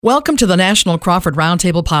Welcome to the National Crawford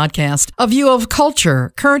Roundtable podcast, a view of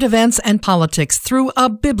culture, current events, and politics through a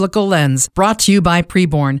biblical lens, brought to you by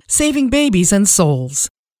Preborn, saving babies and souls.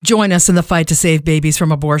 Join us in the fight to save babies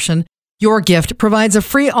from abortion. Your gift provides a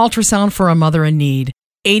free ultrasound for a mother in need.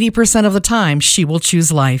 80% of the time, she will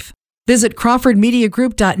choose life. Visit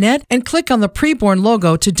crawfordmediagroup.net and click on the Preborn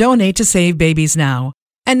logo to donate to Save Babies Now.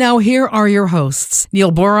 And now here are your hosts,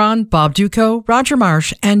 Neil Boron, Bob Duco, Roger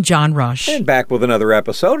Marsh, and John Rush. And back with another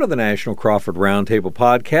episode of the National Crawford Roundtable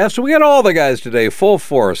podcast. So we got all the guys today, full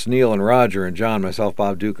force, Neil and Roger and John, myself,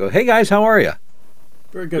 Bob Duco. Hey guys, how are you?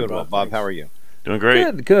 Very good, Bob. How are you? Doing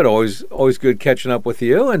great. Good. Always good catching up with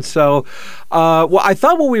you. And so, I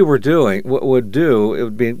thought what we would do, it would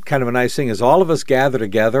be kind of a nice thing, is all of us gather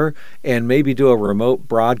together and maybe do a remote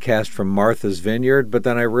broadcast from Martha's Vineyard. But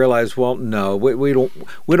then I realized, well, no, we don't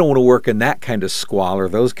want to work in that kind of squalor,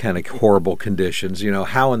 those kind of horrible conditions. You know,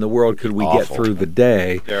 how in the world could we get through the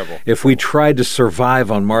day if we tried to survive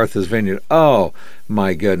on Martha's Vineyard? Oh,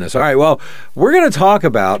 my goodness. All right, well, we're going to talk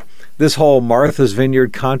about this whole Martha's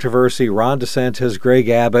Vineyard controversy, Ron DeSantis, Greg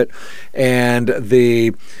Abbott, and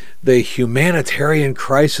the humanitarian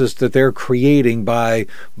crisis that they're creating by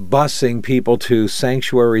busing people to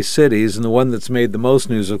sanctuary cities. And the one that's made the most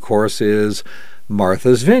news, of course, is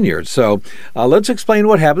Martha's Vineyard. So let's explain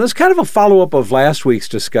what happened. This is kind of a follow-up of last week's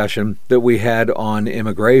discussion that we had on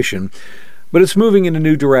immigration, but it's moving into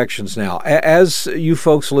new directions now. As you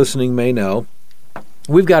folks listening may know,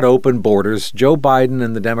 we've got open borders. Joe Biden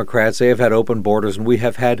and the Democrats, they have had open borders, and we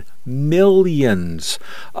have had millions,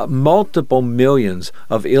 multiple millions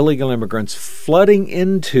of illegal immigrants flooding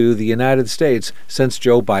into the United States since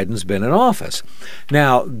Joe Biden's been in office.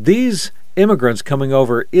 Now, these immigrants coming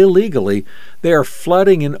over illegally, they are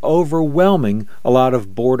flooding and overwhelming a lot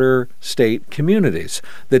of border state communities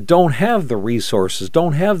that don't have the resources,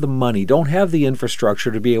 don't have the money, don't have the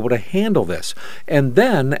infrastructure to be able to handle this. And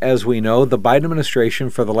then, as we know, the Biden administration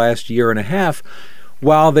for the last year and a half,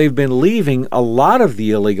 while they've been leaving a lot of the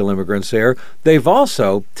illegal immigrants there, they've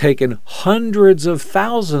also taken hundreds of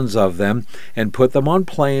thousands of them and put them on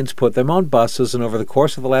planes, put them on buses, and over the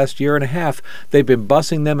course of the last year and a half, they've been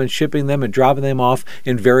busing them and shipping them and dropping them off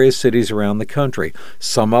in various cities around the country.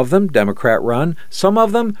 Some of them Democrat-run, some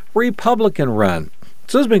of them Republican-run.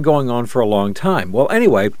 So this has been going on for a long time. Well,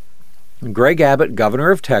 anyway, Greg Abbott, governor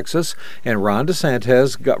of Texas, and Ron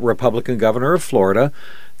DeSantis, Republican governor of Florida,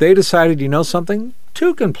 they decided, you know something?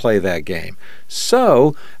 Two can play that game.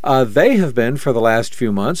 So they have been, for the last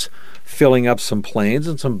few months, filling up some planes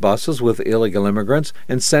and some buses with illegal immigrants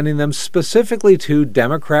and sending them specifically to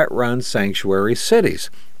Democrat-run sanctuary cities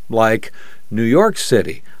like New York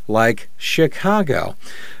City, like Chicago.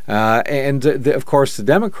 Of course, the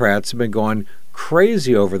Democrats have been going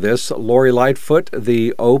crazy over this. Lori Lightfoot,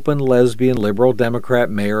 the open lesbian liberal Democrat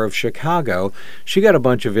mayor of Chicago, she got a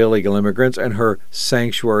bunch of illegal immigrants in her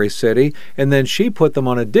sanctuary city, and then she put them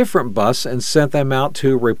on a different bus and sent them out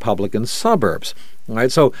to Republican suburbs. All right,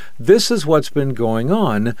 so this is what's been going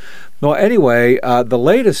on. Well, anyway, the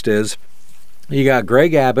latest is you got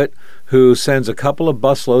Greg Abbott, who sends a couple of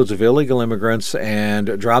busloads of illegal immigrants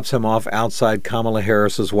and drops them off outside Kamala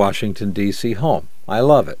Harris's Washington, D.C. home. I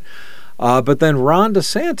love it. But then Ron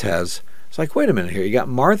DeSantis, it's like, wait a minute here. You got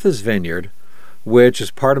Martha's Vineyard, which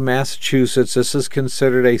is part of Massachusetts. This is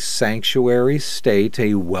considered a sanctuary state,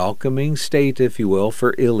 a welcoming state, if you will,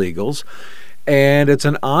 for illegals. And it's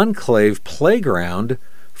an enclave playground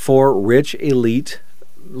for rich, elite,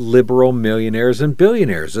 liberal millionaires and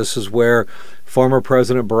billionaires. This is where former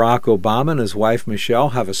President Barack Obama and his wife Michelle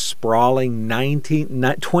have a sprawling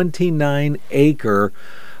 29-acre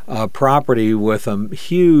property with a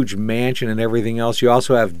huge mansion and everything else. You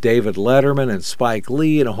also have David Letterman and Spike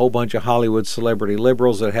Lee and a whole bunch of Hollywood celebrity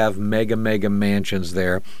liberals that have mega mansions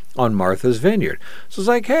there on Martha's Vineyard. So it's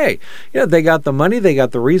like, hey, they got the money, they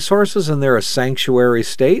got the resources, and they're a sanctuary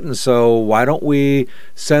state, and so why don't we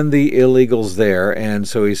send the illegals there? And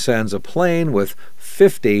so he sends a plane with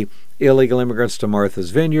 50 illegal immigrants to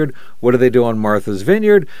Martha's Vineyard. What do they do on Martha's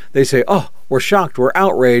Vineyard? They say, oh, we're shocked, we're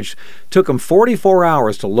outraged. Took them 44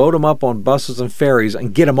 hours to load them up on buses and ferries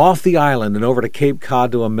and get them off the island and over to Cape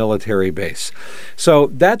Cod to a military base. So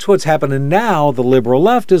that's what's happened. And now the liberal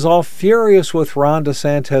left is all furious with Ron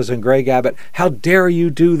DeSantis and Greg Abbott. How dare you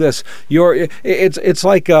do this? It's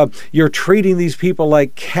like you're treating these people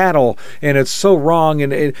like cattle, and it's so wrong,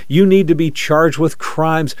 and you need to be charged with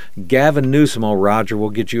crimes. Gavin Newsom, Roger, we'll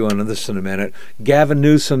get you into this in a minute. Gavin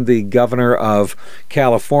Newsom, the governor of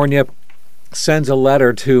California, sends a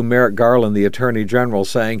letter to Merrick Garland, the Attorney General,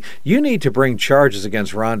 saying, you need to bring charges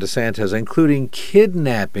against Ron DeSantis, including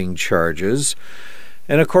kidnapping charges.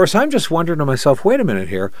 And of course, I'm just wondering to myself, wait a minute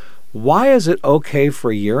here, why is it okay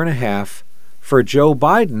for a year and a half for Joe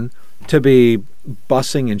Biden to be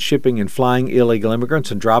busing and shipping and flying illegal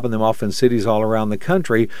immigrants and dropping them off in cities all around the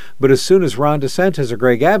country, but as soon as Ron DeSantis or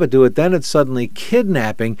Greg Abbott do it, then it's suddenly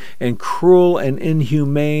kidnapping and cruel and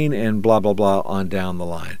inhumane and blah, blah, blah on down the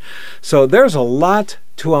line. So there's a lot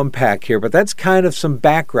to unpack here, but that's kind of some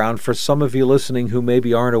background for some of you listening who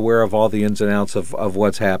maybe aren't aware of all the ins and outs of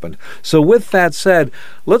what's happened. So with that said,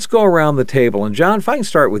 let's go around the table. And John, if I can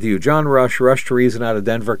start with you, John Rush to Reason out of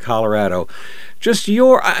Denver, Colorado. Just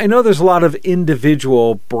I know there's a lot of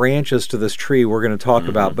individual branches to this tree we're going to talk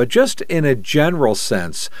about, but just in a general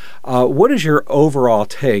sense, what is your overall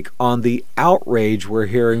take on the outrage we're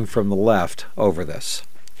hearing from the left over this?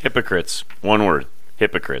 Hypocrites. One word.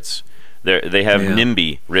 Hypocrites. They have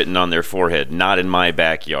NIMBY written on their forehead, not in my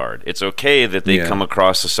backyard. It's okay that they come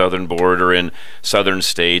across the southern border in southern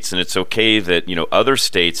states, and it's okay that, other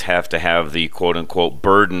states have to have the quote-unquote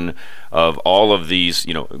burden of all of these,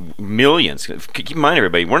 millions. Keep in mind,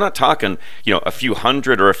 everybody, we're not talking, a few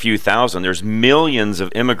hundred or a few thousand. There's millions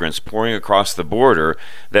of immigrants pouring across the border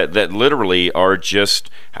that literally are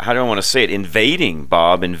just, how do I want to say it, invading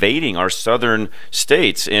our southern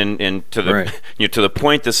states, and to the to the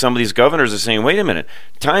point that some of these governors are saying, wait a minute,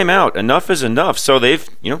 time out, enough is enough. So they've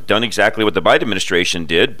done exactly what the Biden administration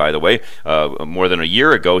did. By the way, more than a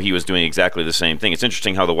year ago, he was doing exactly the same thing. It's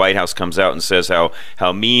interesting how the White House comes out and says how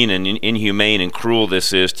mean and inhumane and cruel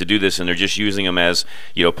this is to do this, and they're just using them as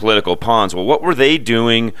political pawns. Well, what were they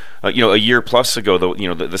doing a year plus ago?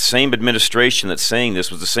 The same administration that's saying this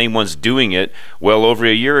was the same ones doing it well over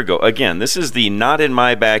a year ago. Again, this is the not in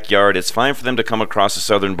my backyard. It's fine for them to come across the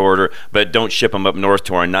southern border, but don't ship them up north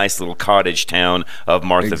to our nice little cottage town of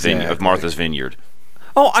Martha's Vineyard.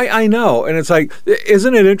 Oh, I know. And it's like,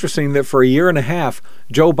 isn't it interesting that for a year and a half,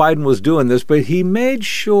 Joe Biden was doing this, but he made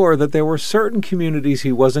sure that there were certain communities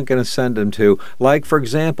he wasn't going to send them to. Like, for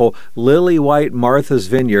example, Lily White Martha's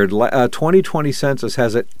Vineyard, 2020 census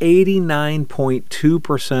has it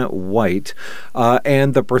 89.2% white,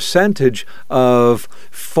 and the percentage of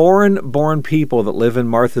foreign-born people that live in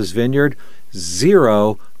Martha's Vineyard,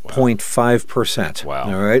 0.5%.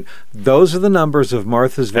 Wow. All right? Those are the numbers of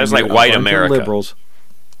Martha's Vineyard. That's like white America. Liberals.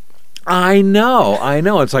 I know.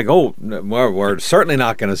 It's like, we're certainly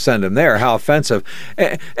not going to send him there. How offensive.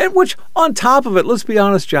 And which, on top of it, let's be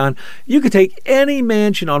honest, John, you could take any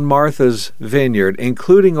mansion on Martha's Vineyard,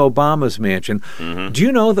 including Obama's mansion. Mm-hmm. Do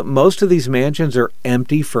you know that most of these mansions are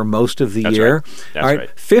empty for most of the year? That's right.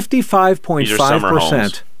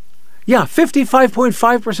 55.5%. Yeah,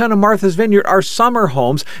 55.5% of Martha's Vineyard are summer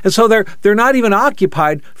homes, and so they're not even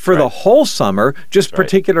occupied for the whole summer, just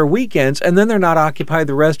particular weekends, and then they're not occupied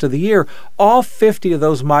the rest of the year. All 50 of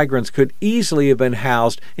those migrants could easily have been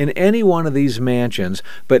housed in any one of these mansions,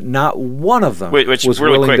 but not one of them was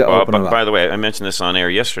really willing quick, to Bob, open them up. By the way, I mentioned this on air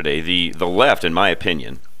yesterday. The left, in my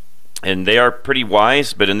opinion, and they are pretty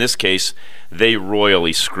wise, but in this case, they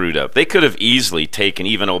royally screwed up. They could have easily taken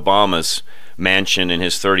even Obama's mansion and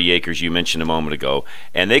his 30 acres you mentioned a moment ago,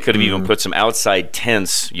 and they could have even put some outside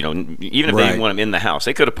tents, even if they didn't want them in the house.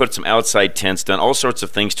 They could have put some outside tents, done all sorts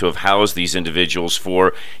of things to have housed these individuals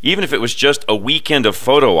for, even if it was just a weekend of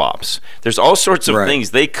photo ops. There's all sorts of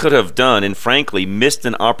things they could have done, and frankly missed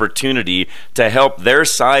an opportunity to help their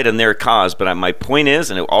side and their cause. But my point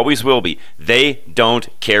is, and it always will be, they don't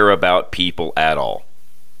care about people at all.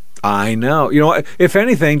 I know. If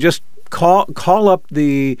anything, just call up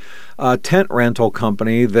the tent rental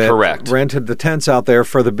company that rented the tents out there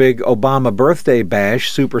for the big Obama birthday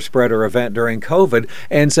bash super spreader event during COVID,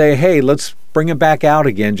 and say, hey, let's bring it back out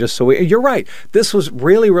again. Just so you're right. This was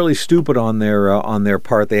really, really stupid on their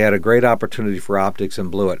part. They had a great opportunity for optics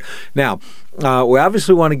and blew it. Now, we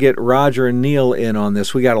obviously want to get Roger and Neil in on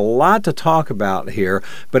this. We got a lot to talk about here,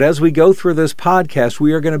 but as we go through this podcast,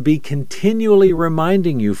 we are going to be continually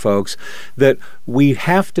reminding you folks that we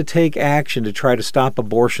have to take action to try to stop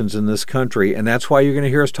abortions in this country, and that's why you're going to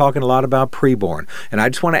hear us talking a lot about preborn. And I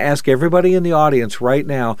just want to ask everybody in the audience right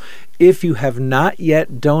now, if you have not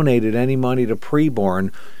yet donated any money to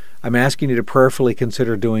preborn, I'm asking you to prayerfully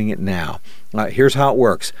consider doing it now. Here's how it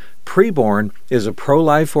works. Preborn is a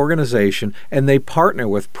pro-life organization, and they partner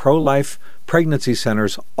with pro-life pregnancy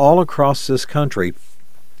centers all across this country.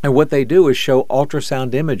 And what they do is show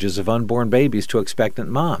ultrasound images of unborn babies to expectant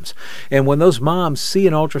moms. And when those moms see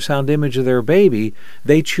an ultrasound image of their baby,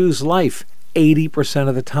 they choose life 80%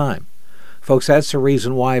 of the time. Folks, that's the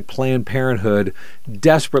reason why Planned Parenthood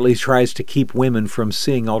desperately tries to keep women from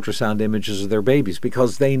seeing ultrasound images of their babies,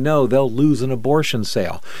 because they know they'll lose an abortion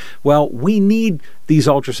sale. Well, we need these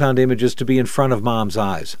ultrasound images to be in front of mom's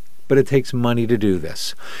eyes, but it takes money to do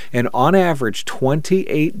this. And on average,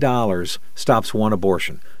 $28 stops one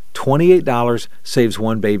abortion. $28 saves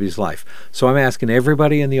one baby's life. So I'm asking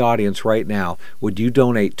everybody in the audience right now, would you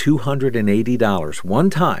donate $280 one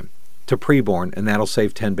time to preborn, and that'll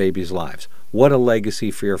save 10 babies' lives? What a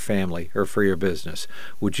legacy for your family or for your business.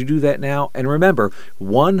 Would you do that now? And remember,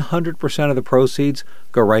 100% of the proceeds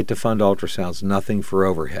go right to fund ultrasounds, nothing for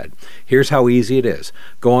overhead. Here's how easy it is.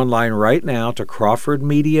 Go online right now to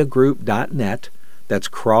crawfordmediagroup.net. That's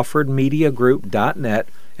crawfordmediagroup.net,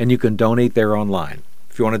 and you can donate there online.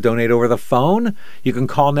 If you want to donate over the phone, you can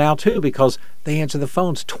call now too, because they answer the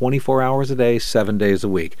phones 24 hours a day, 7 days a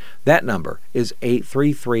week. That number is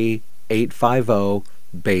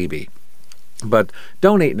 833-850-BABY. But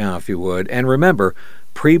donate now if you would. And remember,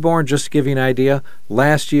 preborn, just to give you an idea,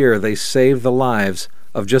 last year they saved the lives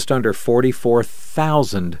of just under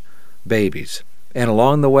 44,000 babies. And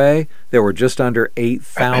along the way, there were just under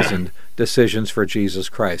 8,000 decisions for Jesus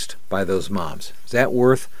Christ by those moms. Is that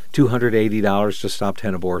worth $280 to stop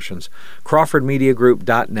 10 abortions?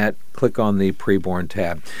 CrawfordMediaGroup.net. Click on the preborn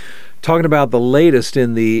tab. Talking about the latest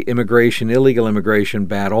in the illegal immigration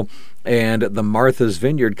battle and the Martha's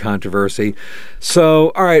Vineyard controversy.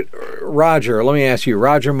 So, all right, Roger, let me ask you,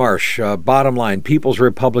 Roger Marsh, bottom line, People's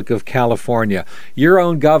Republic of California. Your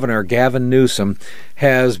own governor, Gavin Newsom,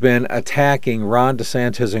 has been attacking Ron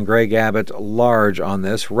DeSantis and Greg Abbott large on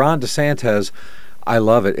this. Ron DeSantis, I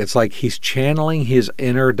love it. It's like he's channeling his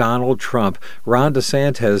inner Donald Trump. Ron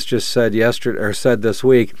DeSantis just said this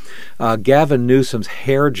week, Gavin Newsom's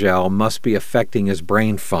hair gel must be affecting his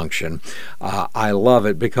brain function. I love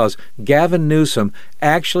it because Gavin Newsom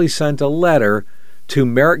actually sent a letter to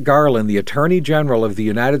Merrick Garland, the Attorney General of the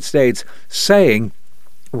United States, saying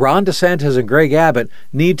Ron DeSantis and Greg Abbott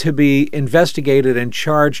need to be investigated and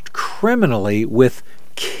charged criminally with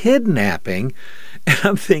kidnapping. And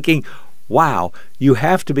I'm thinking, wow, you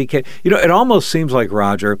have to be kidding. You know, it almost seems like,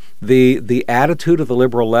 Roger, the attitude of the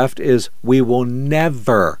liberal left is we will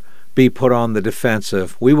never be put on the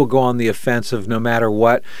defensive. We will go on the offensive no matter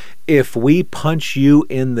what. If we punch you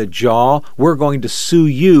in the jaw, we're going to sue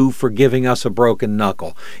you for giving us a broken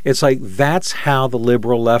knuckle. It's like that's how the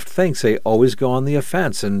liberal left thinks. They always go on the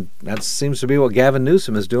offense, and that seems to be what Gavin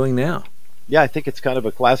Newsom is doing now. Yeah, I think it's kind of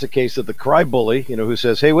a classic case of the cry bully, who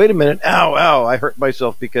says, hey, wait a minute, ow, I hurt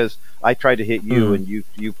myself because I tried to hit you and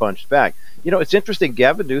you punched back. It's interesting.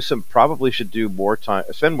 Gavin Newsom probably should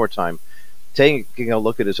spend more time taking a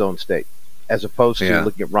look at his own state as opposed to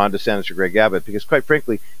looking at Ron DeSantis or Greg Abbott, because quite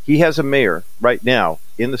frankly, he has a mayor right now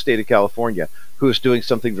in the state of California who is doing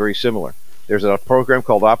something very similar. There's a program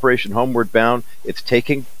called Operation Homeward Bound. It's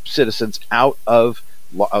taking citizens out of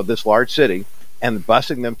this large city and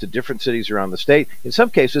busing them to different cities around the state. In some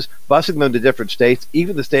cases, busing them to different states,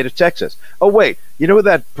 even the state of Texas. Oh, wait, you know who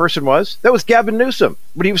that person was? That was Gavin Newsom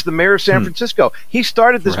when he was the mayor of San Francisco. He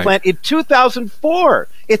started this plan in 2004.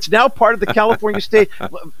 It's now part of the California state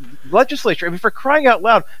legislature. I mean, for crying out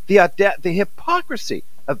loud, the hypocrisy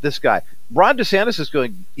of this guy. Ron DeSantis is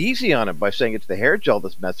going easy on him by saying it's the hair gel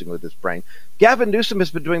that's messing with his brain. Gavin Newsom has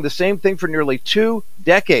been doing the same thing for nearly 2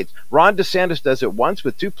 decades. Ron DeSantis does it once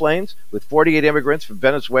with 2 planes with 48 immigrants from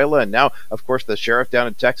Venezuela, and now, of course, the sheriff down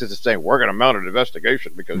in Texas is saying we're going to mount an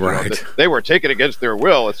investigation because they were taken against their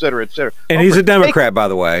will, et cetera, et cetera. And he's a Democrat, by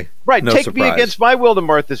the way. Right. No take surprise. me against my will to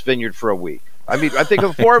Martha's Vineyard for a week. I mean, I think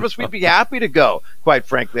of the 4 of us, we'd be happy to go, quite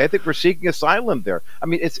frankly. I think we're seeking asylum there. I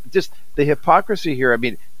mean, it's just the hypocrisy here. I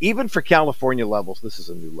mean, even for California levels, this is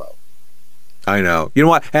a new low. I know. You know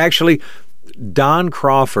what? Actually, Don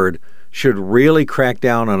Crawford should really crack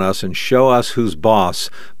down on us and show us who's boss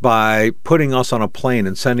by putting us on a plane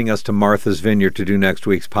and sending us to Martha's Vineyard to do next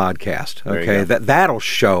week's podcast. Okay, that'll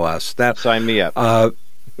show us. Sign me up.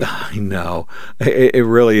 I know. It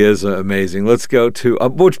really is amazing. Let's go to,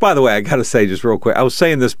 which, by the way, I got to say just real quick, I was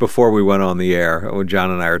saying this before we went on the air when John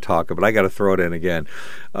and I were talking, but I got to throw it in again.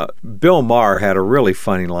 Bill Maher had a really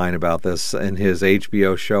funny line about this in his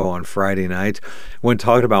HBO show on Friday night when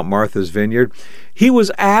talking about Martha's Vineyard. He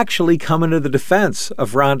was actually coming to the defense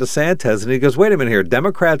of Ron DeSantis, and he goes, wait a minute here,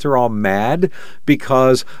 Democrats are all mad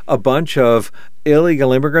because a bunch of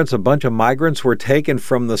illegal immigrants, a bunch of migrants were taken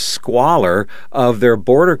from the squalor of their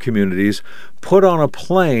border communities, put on a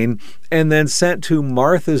plane, and then sent to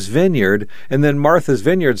Martha's Vineyard, and then Martha's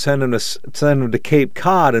Vineyard sent them to Cape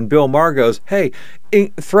Cod, and Bill Maher goes, hey,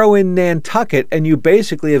 throw in Nantucket, and you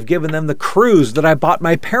basically have given them the cruise that I bought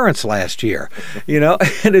my parents last year,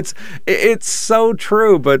 and it's so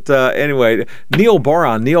true. But anyway, Neil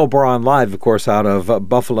Boron Live, of course, out of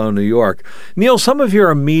Buffalo, New York. Neil, some of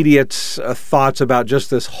your immediate thoughts about just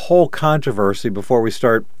this whole controversy before we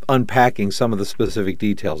start unpacking some of the specific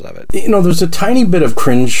details of it. There's a tiny bit of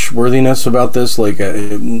cringe-worthiness about this. Like,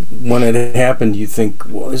 when it happened, you think,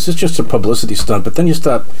 well, is this just a publicity stunt? But then you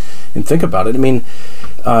stop and think about it. I mean,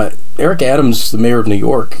 Eric Adams, the mayor of New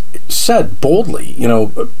York, said boldly,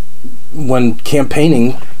 when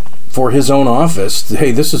campaigning for his own office,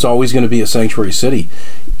 hey, this is always going to be a sanctuary city.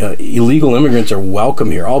 Illegal immigrants are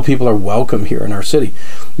welcome here. All people are welcome here in our city.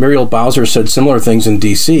 Muriel Bowser said similar things in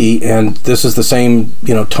D.C., and this is the same,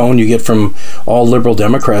 tone you get from all liberal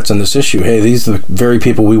Democrats on this issue. Hey, these are the very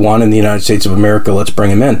people we want in the United States of America. Let's bring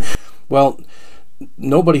them in. Well,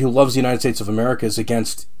 nobody who loves the United States of America is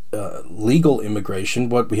against legal immigration.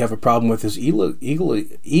 What we have a problem with is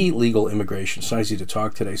illegal immigration. It's not easy to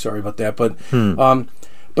talk today. Sorry about that. But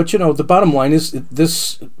the bottom line is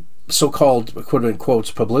this so-called, quote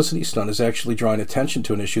unquote, publicity stunt is actually drawing attention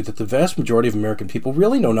to an issue that the vast majority of American people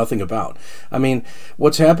really know nothing about. I mean,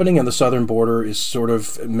 what's happening on the southern border is sort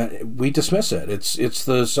of, we dismiss it.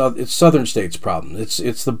 It's southern states' problem.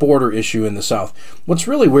 It's the border issue in the south. What's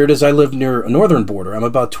really weird is I live near a northern border. I'm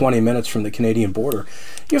about 20 minutes from the Canadian border.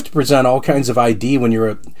 You have to present all kinds of ID when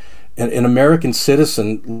you're an American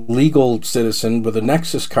citizen, legal citizen with a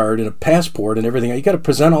Nexus card and a passport and everything. You got to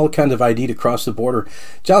present all kinds of ID to cross the border.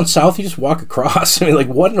 Down south, you just walk across. I mean, like,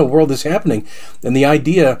 what in the world is happening? And the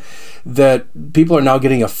idea that people are now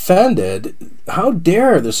getting offended, how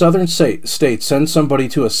dare the southern state send somebody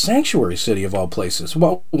to a sanctuary city of all places?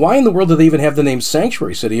 Well, why in the world do they even have the name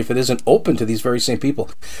sanctuary city if it isn't open to these very same people?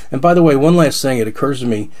 And by the way, one last thing, it occurs to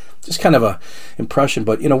me, just kind of a impression,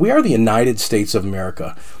 but we are the United States of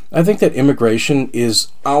America. I think that immigration is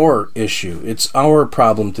our issue. It's our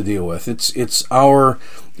problem to deal with. It's our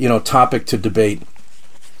topic to debate.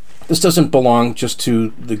 This doesn't belong just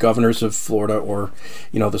to the governors of Florida or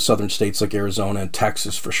the southern states like Arizona and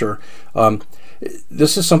Texas for sure.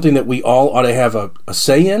 This is something that we all ought to have a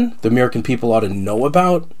say in. The American people ought to know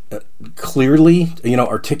about, clearly,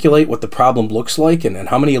 articulate what the problem looks like and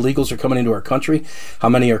how many illegals are coming into our country, how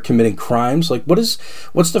many are committing crimes. Like, what's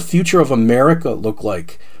the future of America look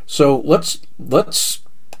like? So let's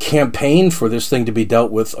campaign for this thing to be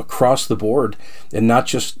dealt with across the board and not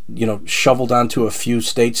just shoveled onto a few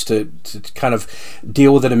states to kind of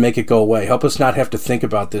deal with it and make it go away. Help us not have to think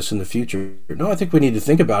about this in the future. No, I think we need to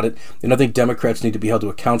think about it, and I think Democrats need to be held to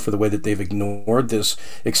account for the way that they've ignored this,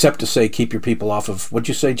 except to say keep your people off of, what'd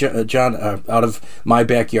you say, John, out of my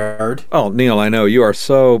backyard. Oh, Neil, I know you are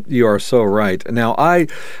so right. Now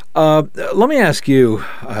let me ask you,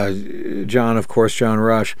 John, of course, John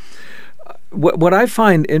Rush. What I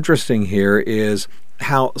find interesting here is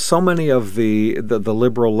how so many of the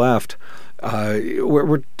liberal left,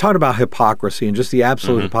 we're talking about hypocrisy and just the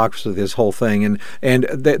absolute hypocrisy of this whole thing, and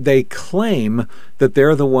they claim that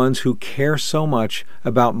they're the ones who care so much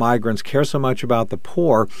about migrants, care so much about the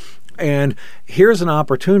poor. And here's an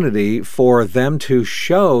opportunity for them to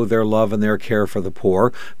show their love and their care for the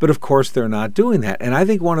poor. But of course, they're not doing that. And I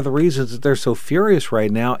think one of the reasons that they're so furious right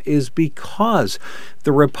now is because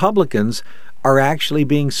the Republicans are actually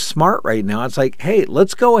being smart right now. It's like, hey,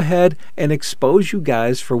 let's go ahead and expose you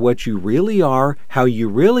guys for what you really are, how you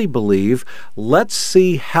really believe. Let's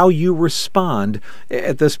see how you respond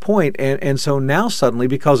at this point. And so now suddenly,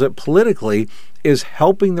 because it politically is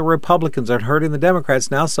helping the Republicans and hurting the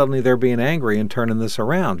Democrats, now suddenly they're being angry and turning this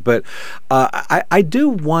around. But I do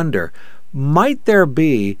wonder, might there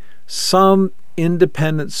be some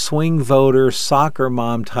independent swing voter, soccer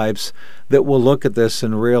mom types that will look at this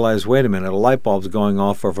and realize, wait a minute, a light bulb's going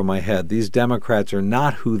off over my head. These Democrats are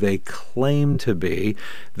not who they claim to be.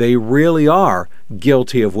 They really are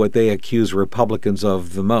guilty of what they accuse Republicans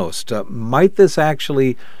of the most. Might this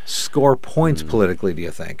actually score points politically, do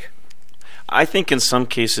you think? I think in some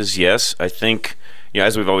cases, yes. I think,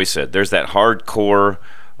 as we've always said, there's that hardcore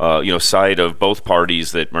side of both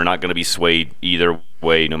parties that are not going to be swayed either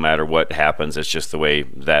way, no matter what happens. It's just the way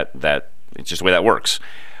that works.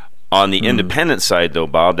 On the independent side, though,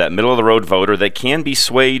 Bob, that middle-of-the-road voter that can be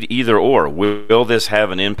swayed either or, will this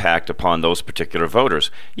have an impact upon those particular voters?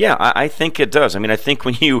 Yeah, I think it does. I mean, I think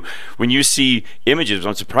when you see images,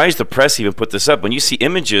 I'm surprised the press even put this up, when you see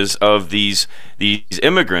images of these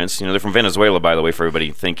immigrants, they're from Venezuela, by the way, for everybody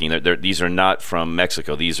thinking, these are not from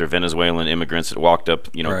Mexico. These are Venezuelan immigrants that walked up,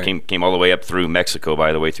 right. came all the way up through Mexico,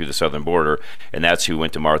 by the way, through the southern border, and that's who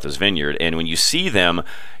went to Martha's Vineyard. And when you see them,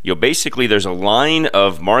 basically there's a line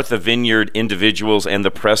of Martha Vineyard individuals and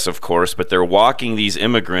the press, of course, but they're walking these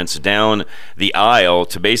immigrants down the aisle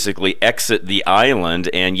to basically exit the island,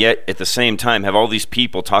 and yet at the same time have all these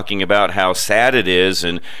people talking about how sad it is,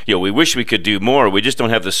 and we wish we could do more, we just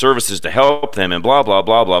don't have the services to help them, and blah, blah,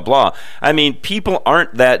 blah, blah, blah. I mean, people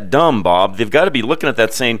aren't that dumb, Bob. They've got to be looking at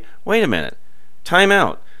that saying, wait a minute, time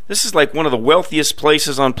out. This is like one of the wealthiest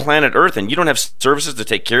places on planet Earth, and you don't have services to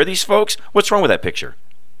take care of these folks? What's wrong with that picture?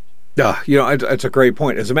 It's a great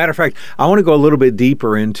point. As a matter of fact, I want to go a little bit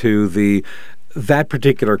deeper into that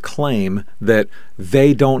particular claim that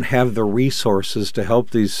they don't have the resources to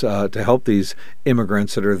help these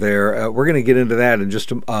immigrants that are there. We're going to get into that in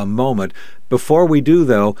just a moment. Before we do,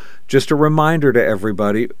 though, just a reminder to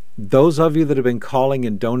everybody, those of you that have been calling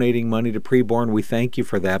and donating money to Preborn, we thank you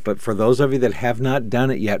for that. But for those of you that have not done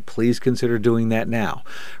it yet, please consider doing that now.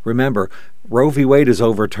 Remember, Roe v. Wade is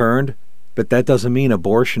overturned, but that doesn't mean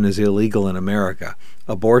abortion is illegal in America.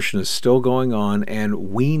 Abortion is still going on,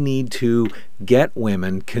 and we need to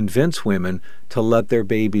convince women to let their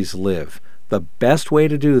babies live. The best way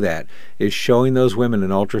to do that is showing those women an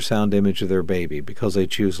ultrasound image of their baby because they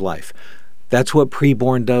choose life. That's what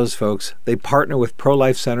Preborn does, folks. They partner with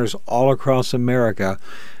pro-life centers all across America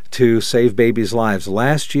to save babies' lives.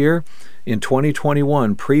 Last year, in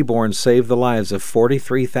 2021, Preborn saved the lives of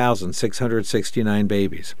 43,669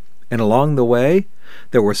 babies. And along the way,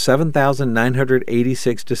 there were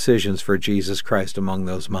 7,986 decisions for Jesus Christ among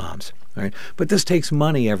those moms. All right? But this takes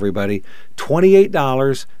money, everybody.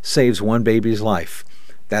 $28 saves one baby's life.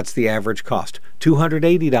 That's the average cost.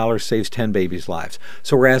 $280 saves 10 babies' lives.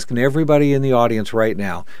 So we're asking everybody in the audience right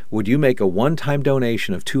now, would you make a one-time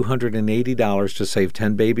donation of $280 to save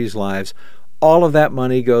 10 babies' lives? All of that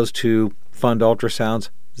money goes to fund ultrasounds.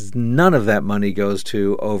 None of that money goes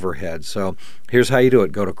to overhead. So here's how you do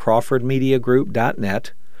it. Go to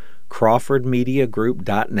crawfordmediagroup.net,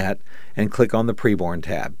 crawfordmediagroup.net, and click on the Preborn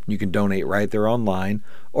tab. You can donate right there online,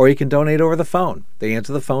 or you can donate over the phone. They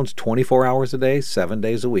answer the phones 24 hours a day, 7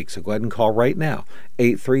 days a week. So go ahead and call right now,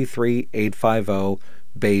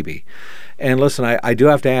 833-850-BABY. And listen, I do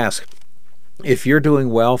have to ask, if you're doing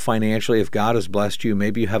well financially, if God has blessed you,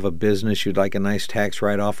 maybe you have a business, you'd like a nice tax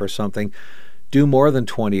write-off or something, do more than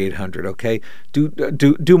 $2,800, okay?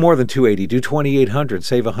 Do more than $280. Do $2,800.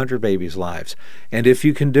 Save 100 babies' lives. And if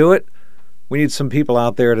you can do it, we need some people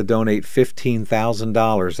out there to donate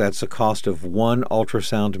 $15,000. That's the cost of one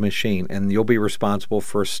ultrasound machine, and you'll be responsible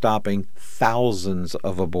for stopping thousands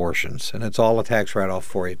of abortions. And it's all a tax write-off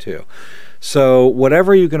for you, too. So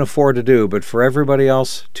whatever you can afford to do, but for everybody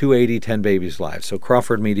else, $280, 10 babies' lives. So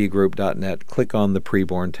crawfordmediagroup.net. Click on the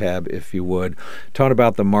Preborn tab, if you would. Talking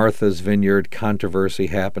about the Martha's Vineyard controversy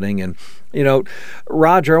happening. And,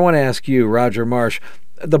 Roger, I want to ask you, Roger Marsh,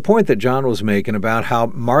 the point that John was making about how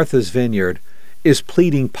Martha's Vineyard is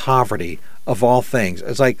pleading poverty of all things.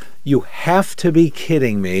 It's like, you have to be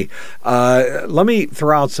kidding me. Let me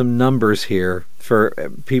throw out some numbers here for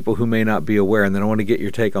people who may not be aware, and then I want to get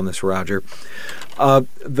your take on this, Roger.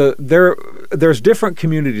 There's different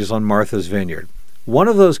communities on Martha's Vineyard. One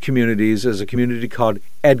of those communities is a community called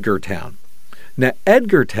Edgartown. Now,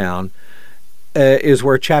 Edgartown is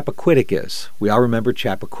where Chappaquiddick is. We all remember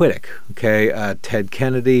Chappaquiddick, okay?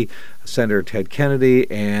 Senator Ted Kennedy,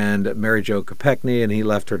 and Mary Jo Kopechne, and he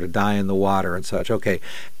left her to die in the water and such. Okay,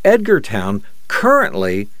 Edgartown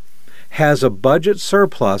currently has a budget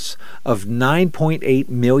surplus of $9.8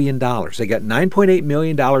 million. They got $9.8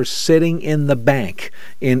 million sitting in the bank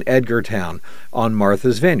in Edgartown on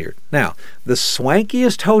Martha's Vineyard. Now, the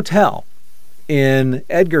swankiest hotel in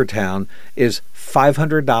Edgartown is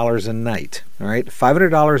 $500 a night. All right,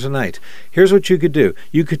 $500 a night. Here's what you could do.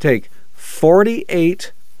 You could take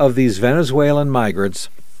 48 of these Venezuelan migrants,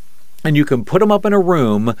 and you can put them up in a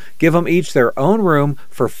room, give them each their own room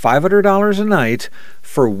for $500 a night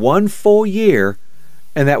for one full year,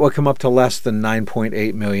 and that would come up to less than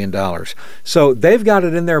 $9.8 million. So they've got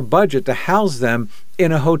it in their budget to house them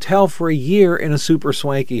in a hotel for a year in a super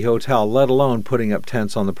swanky hotel, let alone putting up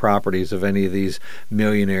tents on the properties of any of these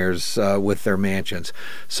millionaires with their mansions.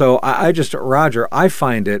 So Roger, I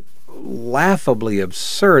find it laughably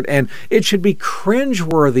absurd, and it should be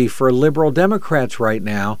cringeworthy for liberal Democrats right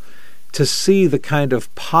now to see the kind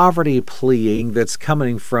of poverty pleading that's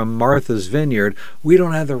coming from Martha's Vineyard. We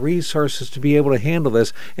don't have the resources to be able to handle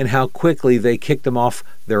this, and how quickly they kicked them off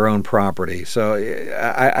their own property. So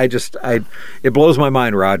it blows my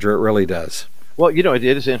mind, Roger. It really does. Well, it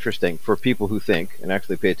is interesting for people who think and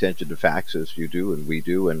actually pay attention to facts, as you do and we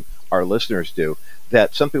do and our listeners do,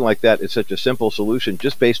 that something like that is such a simple solution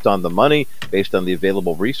just based on the money, based on the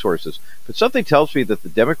available resources. But something tells me that the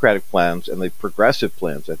Democratic plans and the progressive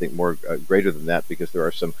plans, I think more greater than that, because there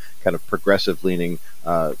are some kind of progressive-leaning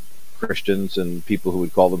Christians and people who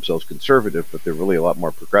would call themselves conservative, but they're really a lot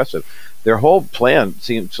more progressive. Their whole plan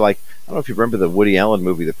seems like, I don't know if you remember the Woody Allen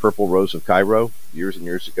movie, The Purple Rose of Cairo, years and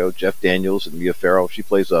years ago. Jeff Daniels and Mia Farrow. She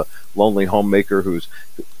plays a lonely homemaker whose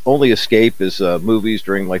only escape is movies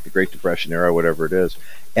during like the Great Depression era, whatever it is.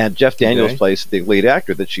 And Jeff Daniels plays the lead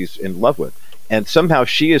actor that she's in love with. And somehow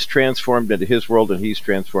she is transformed into his world and he's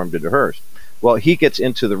transformed into hers. Well, he gets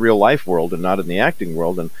into the real life world and not in the acting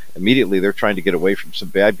world, and immediately they're trying to get away from some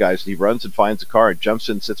bad guys. And he runs and finds a car and jumps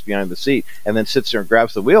in, sits behind the seat, and then sits there and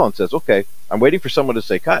grabs the wheel and says, "Okay, I'm waiting for someone to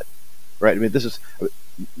say cut." Right? I mean, this is,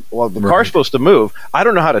 well, the car's supposed to move. I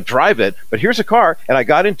don't know how to drive it, but here's a car, and I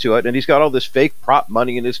got into it, and he's got all this fake prop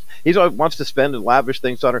money, and he wants to spend and lavish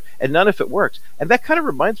things on her, and none of it works. And that kind of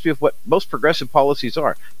reminds me of what most progressive policies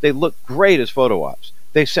are. They look great as photo ops.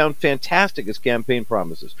 They sound fantastic as campaign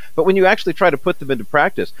promises. But when you actually try to put them into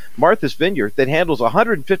practice, Martha's Vineyard, that handles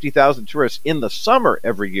 150,000 tourists in the summer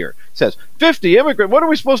every year, says, 50 immigrants, what are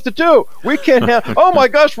we supposed to do? We can't have, oh my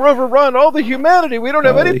gosh, we're overrun, all the humanity. We don't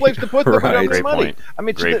have any place to put them. We don't have money. I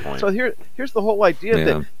mean, so here's the whole idea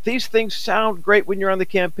that these things sound great when you're on the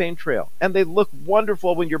campaign trail, and they look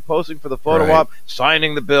wonderful when you're posing for the photo op,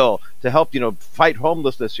 signing the bill to help, fight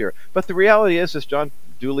homelessness here. But the reality is, as John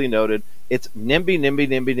duly noted, it's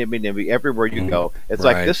NIMBY everywhere you go. It's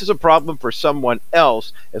like, this is a problem for someone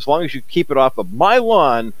else. As long as you keep it off of my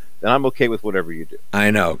lawn, then I'm okay with whatever you do.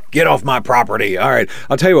 I know. Get off my property. All right.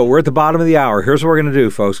 I'll tell you what, we're at the bottom of the hour. Here's what we're going to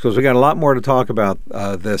do, folks, because we got a lot more to talk about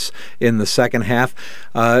this in the second half.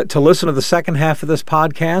 To listen to the second half of this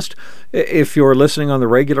podcast, if you're listening on the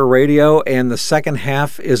regular radio and the second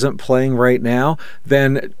half isn't playing right now,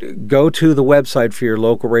 then go to the website for your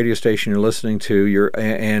local radio station you're listening to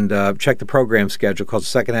and check the program schedule, because the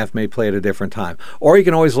second half may play at a different time. Or you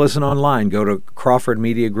can always listen online. Go to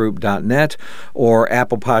crawfordmediagroup.net or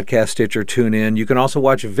Apple Podcast, Stitcher, TuneIn. You can also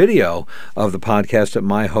watch a video of the podcast at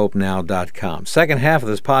myhopenow.com. Second half of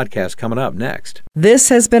this podcast coming up next. This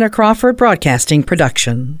has been a Crawford Broadcasting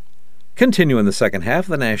production. Continuing the second half of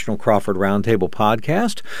the National Crawford Roundtable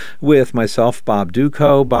podcast with myself, Bob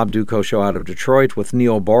Duco. Bob Duco Show out of Detroit, with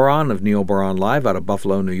Neil Boron of Neil Boron Live out of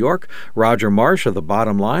Buffalo, New York. Roger Marsh of The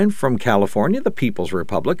Bottom Line from California, the People's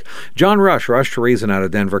Republic. John Rush to Reason out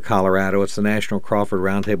of Denver, Colorado. It's the National Crawford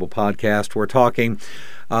Roundtable podcast. We're talking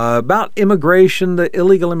about immigration, the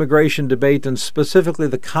illegal immigration debate, and specifically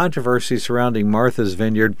the controversy surrounding Martha's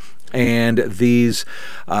Vineyard and these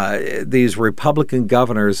Republican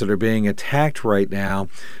governors that are being attacked right now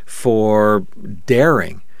for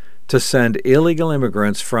daring to send illegal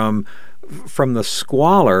immigrants from the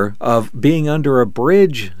squalor of being under a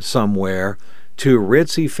bridge somewhere to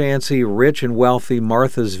ritzy, fancy, rich and wealthy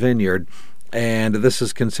Martha's Vineyard. And this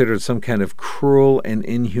is considered some kind of cruel and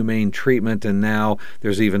inhumane treatment, and now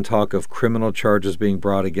there's even talk of criminal charges being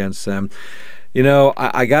brought against them.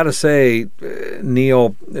 I got to say,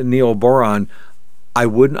 Neil Boron,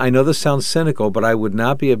 I know this sounds cynical, but I would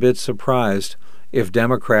not be a bit surprised if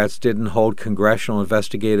Democrats didn't hold congressional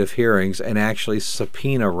investigative hearings and actually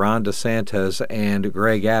subpoena Ron DeSantis and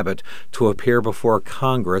Greg Abbott to appear before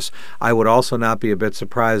Congress. I would also not be a bit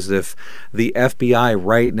surprised if the FBI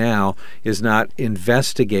right now is not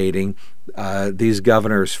investigating these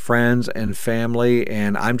governors' friends and family,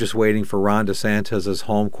 and I'm just waiting for Ron DeSantis'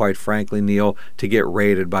 home, quite frankly, Neil, to get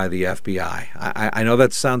raided by the FBI. I know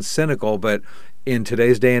that sounds cynical, but in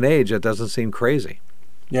today's day and age, that doesn't seem crazy.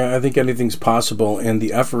 Yeah, I think anything's possible, and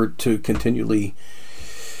the effort to continually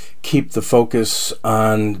keep the focus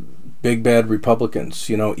on big bad Republicans,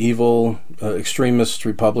 evil extremist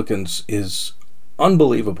Republicans, is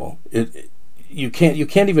unbelievable. You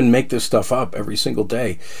can't even make this stuff up every single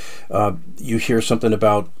day. You hear something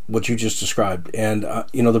about what you just described, and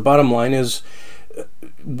the bottom line is,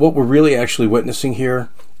 what we're really actually witnessing here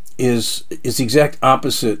is the exact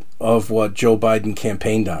opposite of what Joe Biden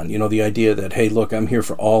campaigned on. The idea that, hey, look, I'm here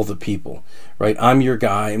for all the people, right? I'm your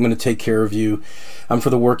guy. I'm going to take care of you. I'm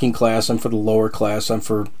for the working class. I'm for the lower class. I'm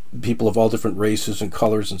for people of all different races and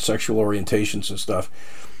colors and sexual orientations and stuff.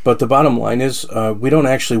 But the bottom line is, we don't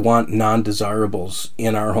actually want non-desirables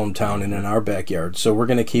in our hometown and in our backyard. So we're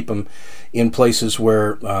going to keep them in places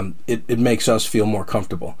where it makes us feel more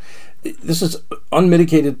comfortable. This is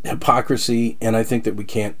unmitigated hypocrisy, and I think that we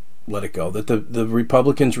can't let it go. That the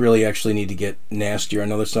Republicans really actually need to get nastier. I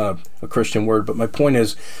know that's not a Christian word, but my point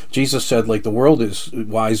is, Jesus said, like, the world is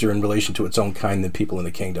wiser in relation to its own kind than people in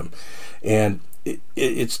the kingdom. And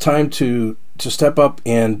it's time to step up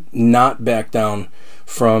and not back down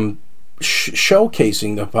from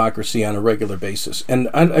showcasing the hypocrisy on a regular basis. And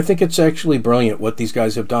I think it's actually brilliant what these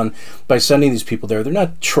guys have done by sending these people there. They're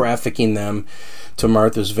not trafficking them to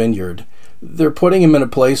Martha's Vineyard. They're putting them in a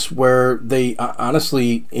place where they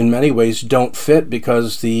honestly, in many ways, don't fit,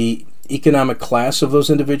 because the economic class of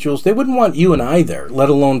those individuals, they wouldn't want you and I there, let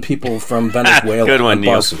alone people from Venezuela. Good one, on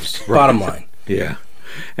buses. Neil. Bottom line. Yeah.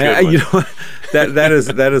 And you know, that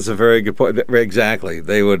is a very good point. Exactly.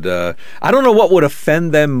 They would. I don't know what would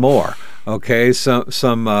offend them more. Okay, some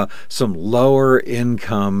lower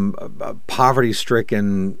income,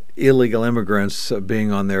 poverty-stricken illegal immigrants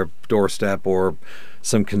being on their doorstep, or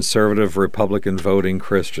some conservative Republican voting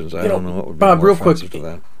Christians. I don't know what would be Bob, more real quick, offensive to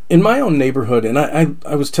that. In my own neighborhood, and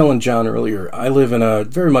I was telling John earlier, I live in a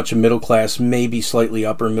very much a middle-class, maybe slightly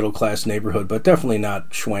upper middle-class neighborhood, but definitely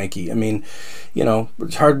not schwanky. I mean, you know,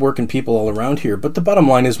 it's hard-working people all around here, but the bottom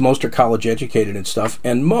line is most are college-educated and stuff,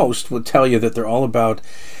 and most would tell you that they're all about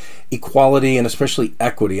equality and especially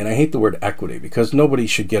equity. And I hate the word equity, because nobody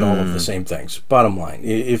should get all of the same things. Bottom line,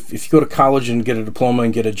 if you go to college and get a diploma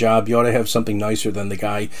and get a job, you ought to have something nicer than the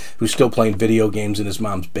guy who's still playing video games in his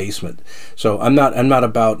mom's basement. So I'm not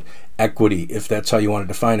about equity, if that's how you want to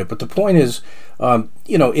define it. But the point is,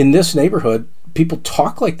 you know, in this neighborhood, people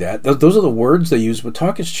talk like that. Those are the words they use, but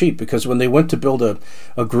talk is cheap, because when they went to build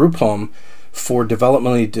a group home for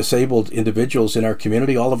developmentally disabled individuals in our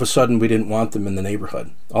community, all of a sudden we didn't want them in the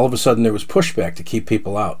neighborhood. All of a sudden there was pushback to keep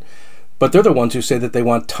people out. But they're the ones who say that they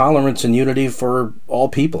want tolerance and unity for all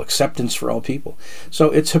people, acceptance for all people.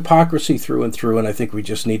 So it's hypocrisy through and through, and I think we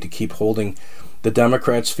just need to keep holding the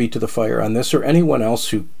Democrats' feet to the fire on this, or anyone else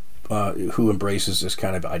who embraces this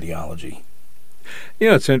kind of ideology. You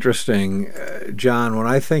know, it's interesting, John, when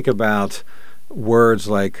I think about words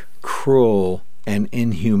like cruel and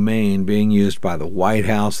inhumane being used by the White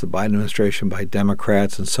House, the Biden administration, by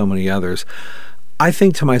Democrats, and so many others, I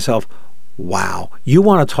think to myself, wow, you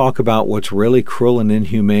want to talk about what's really cruel and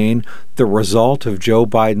inhumane? The result of Joe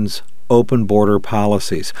Biden's open border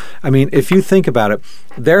policies. I mean, if you think about it,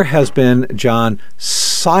 there has been, John,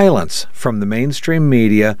 silence from the mainstream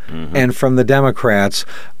media and from the Democrats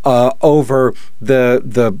over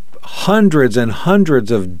the hundreds and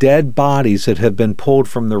hundreds of dead bodies that have been pulled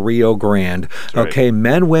from the Rio Grande. Okay,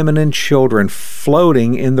 men, women, and children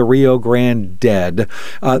floating in the Rio Grande dead.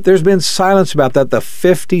 There's been silence about that. The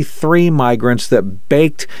 53 migrants that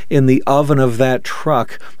baked in the oven of that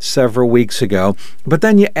truck several weeks ago. But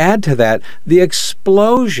then you add to that the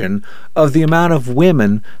explosion of the amount of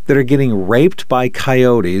women that are getting raped by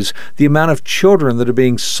coyotes, the amount of children that are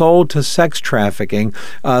being sold to sex trafficking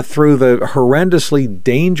through the horrendously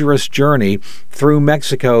dangerous journey through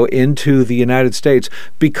Mexico into the United States,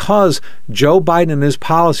 because Joe Biden and his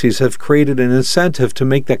policies have created an incentive to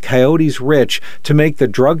make the coyotes rich, to make the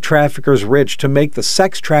drug traffickers rich, to make the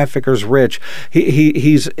sex traffickers rich.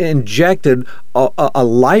 He's injected a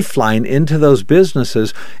lifeline into those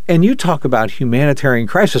businesses. And you talk about humanitarian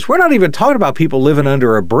crisis. We're not even talking about people living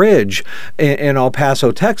under a bridge in El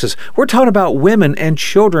Paso, Texas. We're talking about women and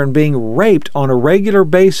children being raped on a regular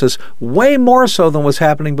basis, way more so than was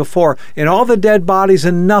happening before, and all the dead bodies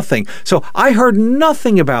and nothing. So I heard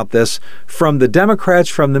nothing about this from the Democrats,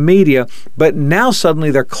 from the media, but now suddenly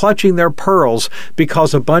they're clutching their pearls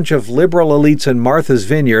because a bunch of liberal elites in Martha's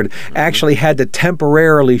Vineyard actually had to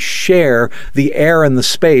temporarily share the air and the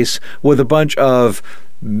space with a bunch of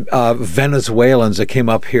Venezuelans that came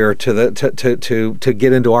up here to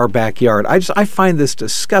get into our backyard. I find this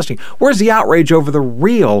disgusting. Where's the outrage over the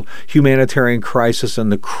real humanitarian crisis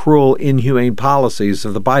and the cruel, inhumane policies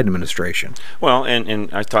of the Biden administration? Well,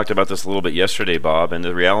 and I talked about this a little bit yesterday, Bob, and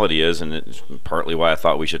the reality is, and it's partly why I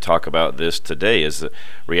thought we should talk about this today, is the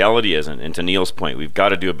reality is, and to Neil's point, we've got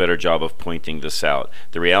to do a better job of pointing this out.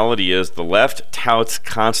 The reality is the left touts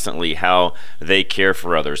constantly how they care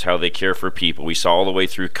for others, how they care for people. We saw all the way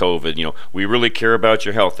through COVID, we really care about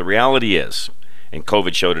your health. The reality is, and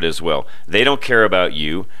COVID showed it as well, they don't care about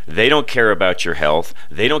you. They don't care about your health.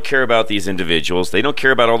 They don't care about these individuals. They don't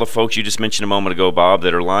care about all the folks you just mentioned a moment ago, Bob,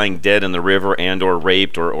 that are lying dead in the river and or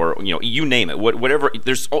raped or you name it. Whatever.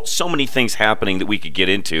 There's so many things happening that we could get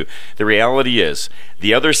into. The reality is,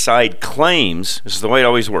 the other side claims, this is the way it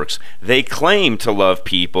always works, they claim to love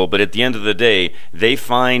people, but at the end of the day, they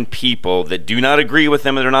find people that do not agree with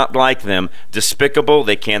them and are not like them despicable.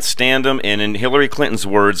 They can't stand them. And in Hillary Clinton's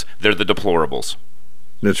words, they're the deplorables.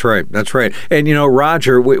 That's right. That's right. And,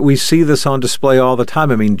 Roger, we see this on display all the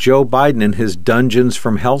time. I mean, Joe Biden in his Dungeons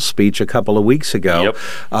from Hell speech a couple of weeks ago.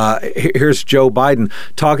 Yep. Here's Joe Biden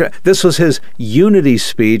talking. This was his unity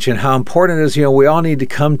speech and how important it is, we all need to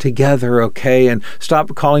come together, okay, and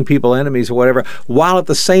stop calling people enemies or whatever, while at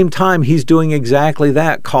the same time he's doing exactly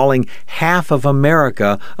that, calling half of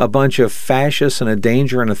America a bunch of fascists and a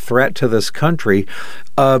danger and a threat to this country.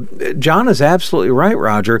 John is absolutely right,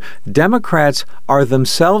 Roger. Democrats are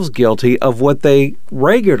themselves guilty of what they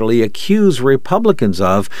regularly accuse Republicans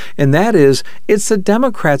of, and that is it's the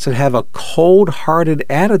Democrats that have a cold-hearted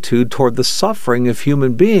attitude toward the suffering of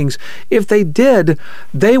human beings. If they did,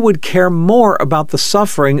 they would care more about the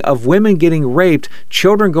suffering of women getting raped,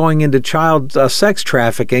 children going into child sex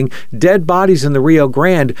trafficking, dead bodies in the Rio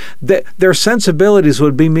Grande. Their sensibilities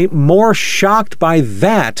would be more shocked by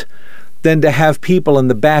that than to have people in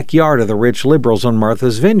the backyard of the rich liberals on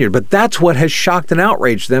Martha's Vineyard. But that's what has shocked and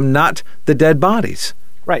outraged them, not the dead bodies.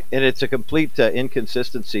 Right, and it's a complete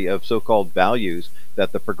inconsistency of so-called values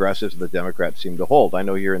that the progressives and the Democrats seem to hold. I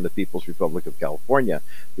know here in the People's Republic of California,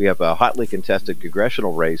 we have a hotly contested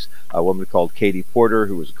congressional race. A woman called Katie Porter,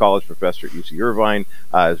 who was a college professor at UC Irvine,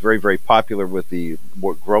 is very, very popular with the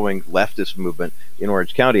growing leftist movement in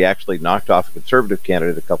Orange County, actually knocked off a conservative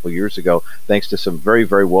candidate a couple of years ago, thanks to some very,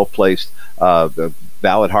 very well-placed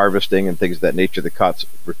ballot harvesting and things of that nature that caught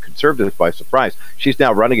conservatives by surprise. She's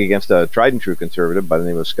now running against a tried and true conservative by the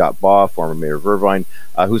name of Scott Baugh, former mayor of Irvine,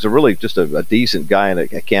 who's just a decent guy and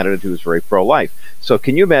a candidate who is very pro-life. So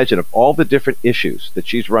can you imagine of all the different issues that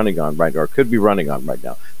she's running on right now, or could be running on right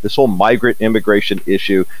now, this whole migrant immigration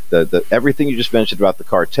issue, the everything you just mentioned about the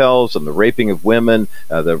cartels and the raping of women,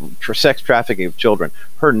 the sex trafficking of children,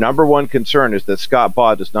 her number one concern is that Scott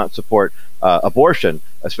Baugh does not support abortion,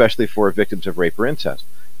 especially for victims of rape or incest.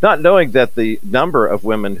 Not knowing that the number of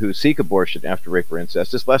women who seek abortion after rape or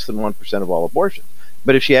incest is less than 1% of all abortions.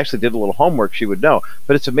 But if she actually did a little homework, she would know.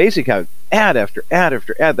 But it's amazing how ad after ad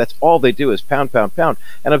after ad, that's all they do is pound, pound, pound.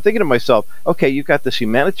 And I'm thinking to myself, okay, you've got this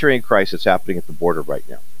humanitarian crisis happening at the border right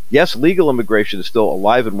now. Yes, legal immigration is still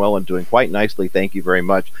alive and well and doing quite nicely, thank you very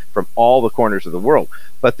much, from all the corners of the world.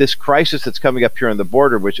 But this crisis that's coming up here on the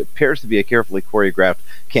border, which appears to be a carefully choreographed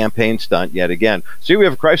campaign stunt yet again. See, we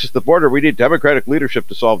have a crisis at the border. We need Democratic leadership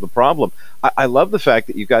to solve the problem. I love the fact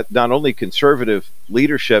that you've got not only conservative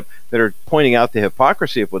leadership that are pointing out the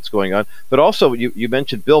hypocrisy of what's going on, but also you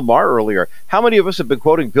mentioned Bill Maher earlier. How many of us have been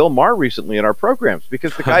quoting Bill Maher recently in our programs?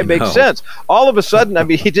 Because the guy makes sense. All of a sudden, I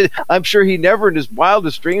mean, I'm sure he never in his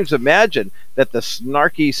wildest dreams imagined that the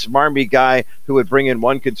snarky, smarmy guy who would bring in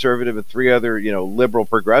one conservative and three other, liberal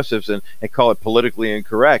progressives and call it politically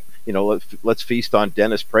incorrect, let's feast on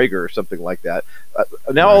Dennis Prager or something like that.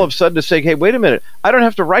 Now all of a sudden to say, hey, wait a minute, I don't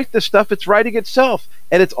have to write this stuff. It's writing itself.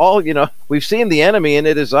 And it's all, we've seen the enemy and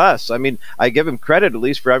it is us. I mean, I give him credit at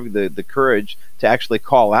least for having the courage to actually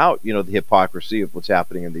call out, the hypocrisy of what's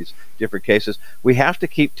happening in these different cases. We have to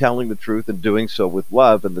keep telling the truth and doing so with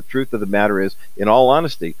love. And the truth of the matter is, in all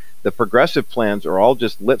honesty, the progressive plans are all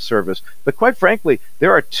just lip service. But quite frankly,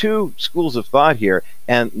 there are two schools of thought here,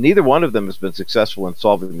 and neither one of them has been successful in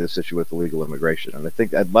solving this issue with illegal immigration. And I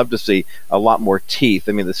think I'd love to see a lot more teeth.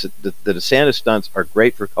 I mean, the DeSantis stunts are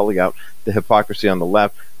great for calling out the hypocrisy on the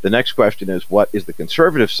left. The next question is, what is the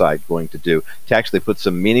conservative side going to do to actually put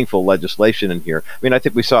some meaningful legislation in here? I mean, I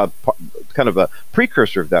think we saw kind of a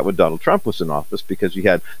precursor of that when Donald Trump was in office, because you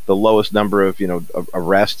had the lowest number of,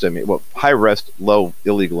 arrests. I mean, high arrest, low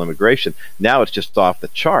illegal immigration. Now it's just off the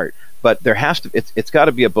chart. But there has to, it's got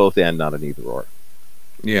to be a both and, not an either or.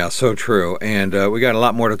 Yeah, so true. And we got a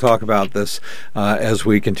lot more to talk about this as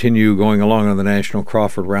we continue going along on the National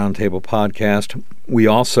Crawford Roundtable podcast. We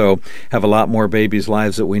also have a lot more babies'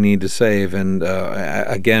 lives that we need to save. And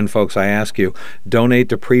again, folks, I ask you, donate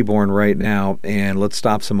to Preborn right now and let's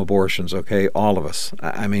stop some abortions, okay? All of us.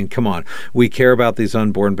 I mean, come on. We care about these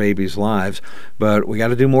unborn babies' lives, but we got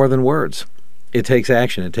to do more than words. It takes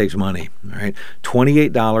action. It takes money. All right,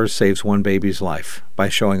 $28 saves one baby's life by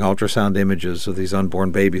showing ultrasound images of these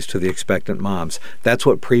unborn babies to the expectant moms. That's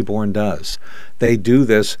what Preborn does. They do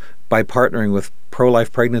this by partnering with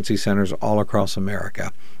pro-life pregnancy centers all across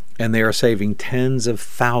America, and they are saving tens of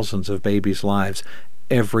thousands of babies' lives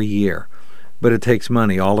every year. But it takes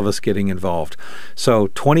money, all of us getting involved. So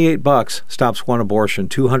 $28 stops one abortion,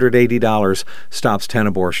 $280 stops 10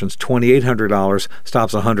 abortions, $2,800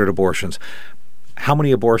 stops 100 abortions. How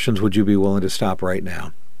many abortions would you be willing to stop right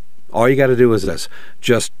now? All you got to do is this.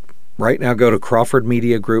 Just right now go to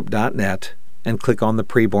crawfordmediagroup.net and click on the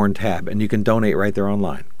Preborn tab, and you can donate right there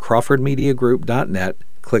online. crawfordmediagroup.net,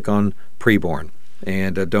 click on Preborn.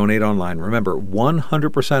 and donate online. Remember,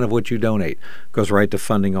 100% of what you donate goes right to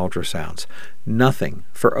funding ultrasounds. Nothing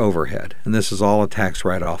for overhead. And this is all a tax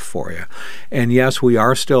write-off for you. And yes, we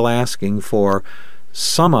are still asking for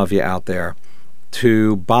some of you out there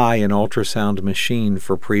to buy an ultrasound machine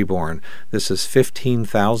for preborn. This is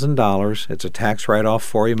 $15,000. It's a tax write-off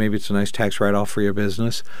for you. Maybe it's a nice tax write-off for your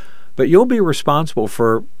business. But you'll be responsible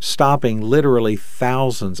for stopping literally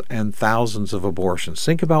thousands and thousands of abortions.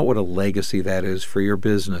 Think about what a legacy that is for your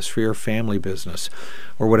business, for your family business,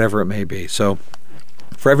 or whatever it may be. So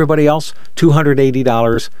for everybody else,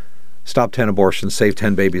 $280. Stop 10 abortions, save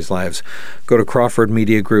 10 babies' lives. Go to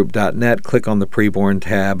crawfordmediagroup.net, click on the preborn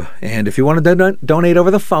tab. And if you want to donate over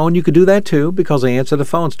the phone, you could do that too, because they answer the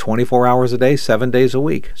phones 24 hours a day, 7 days a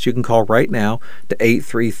week. So you can call right now to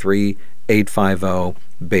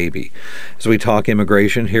 833-850-BABY. As we talk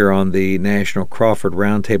immigration here on the National Crawford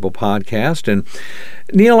Roundtable podcast. And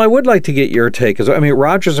Neil, I would like to get your take. I mean,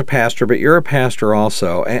 Roger's a pastor, but you're a pastor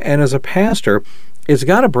also. And as a pastor, it's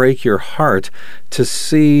got to break your heart to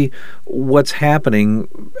see what's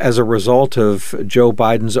happening as a result of Joe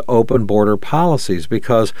Biden's open border policies,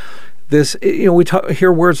 because this, we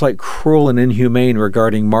hear words like cruel and inhumane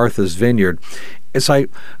regarding Martha's Vineyard. It's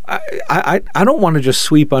like, I don't want to just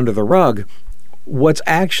sweep under the rug what's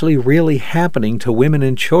actually really happening to women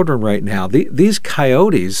and children right now. These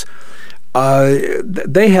coyotes,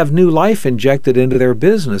 they have new life injected into their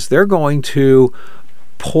business. They're going to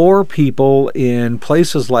poor people in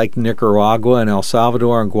places like Nicaragua and El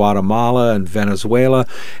Salvador and Guatemala and Venezuela,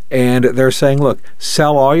 and they're saying, look,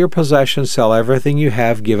 sell all your possessions, sell everything you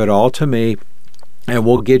have, give it all to me, and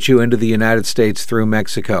we'll get you into the United States through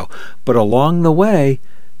Mexico. But along the way,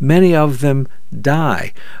 many of them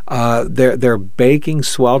die. They're baking,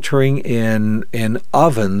 sweltering in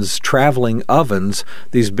ovens, traveling ovens,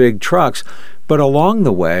 these big trucks. But along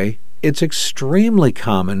the way, it's extremely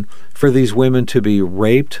common for these women to be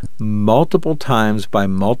raped multiple times by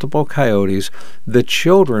multiple coyotes. The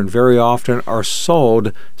children very often are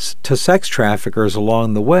sold to sex traffickers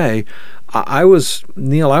along the way. I was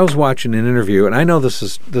watching an interview, and I know this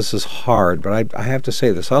is hard, but I have to say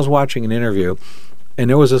this. I was watching an interview, and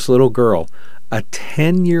there was this little girl, a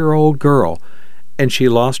 10-year-old girl, and she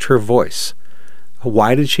lost her voice.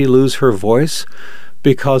 Why did she lose her voice?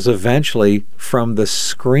 Because eventually, from the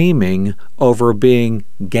screaming over being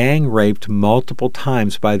gang raped multiple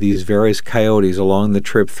times by these various coyotes along the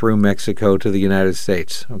trip through Mexico to the United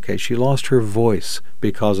States, okay, she lost her voice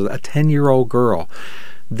because of a 10-year-old girl.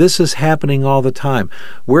 This is happening all the time.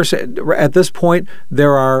 At this point,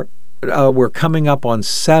 we're coming up on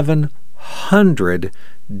 700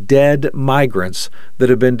 dead migrants that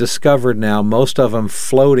have been discovered now, most of them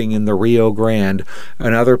floating in the Rio Grande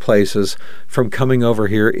and other places from coming over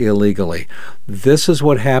here illegally. This is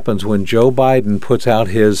what happens when Joe Biden puts out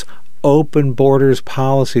his open borders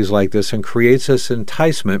policies like this and creates this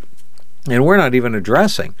enticement. And we're not even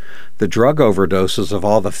addressing the drug overdoses of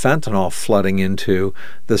all the fentanyl flooding into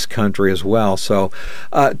this country as well. So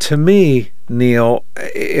to me, Neil,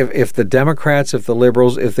 if the Democrats, if the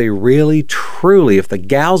liberals, if they really truly, if the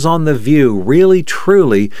gals on The View really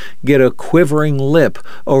truly get a quivering lip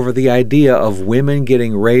over the idea of women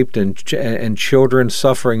getting raped and children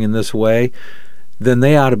suffering in this way, then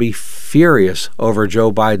they ought to be furious over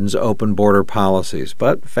Joe Biden's open border policies.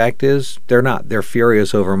 But the fact is, they're not. They're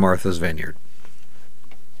furious over Martha's Vineyard.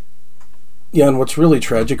 Yeah, and what's really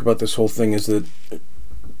tragic about this whole thing is that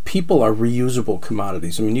people are reusable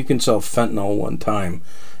commodities. I mean, you can sell fentanyl one time.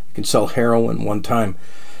 You can sell heroin one time.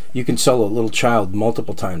 You can sell a little child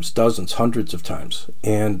multiple times, dozens, hundreds of times.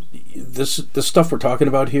 And this stuff we're talking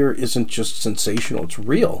about here isn't just sensational. It's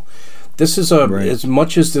real. This is right. As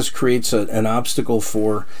much as this creates an obstacle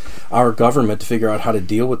for our government to figure out how to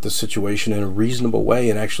deal with the situation in a reasonable way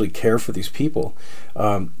and actually care for these people,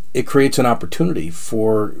 it creates an opportunity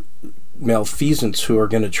for malfeasants who are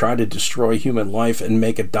going to try to destroy human life and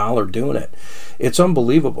make $1 doing it. It's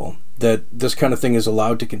unbelievable that this kind of thing is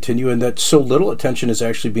allowed to continue and that so little attention is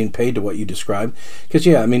actually being paid to what you described. Because,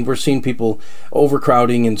 yeah, I mean, we're seeing people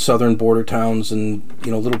overcrowding in southern border towns and,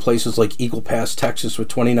 little places like Eagle Pass, Texas with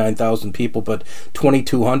 29,000 people, but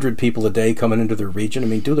 2,200 people a day coming into their region. I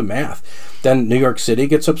mean, do the math. Then New York City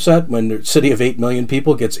gets upset when the city of 8 million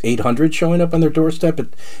people gets 800 showing up on their doorstep.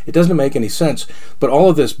 It doesn't make any sense. But all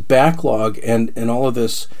of this backlog and all of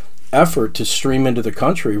this effort to stream into the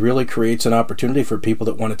country really creates an opportunity for people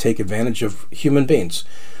that want to take advantage of human beings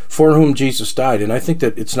for whom Jesus died. And I think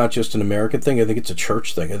that it's not just an American thing. I think it's a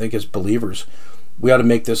church thing. I think as believers, We ought to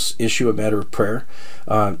make this issue a matter of prayer.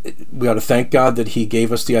 We ought to thank God that he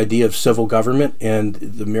gave us the idea of civil government, and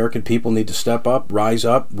the American people need to step up, rise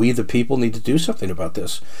up. We, the people, need to do something about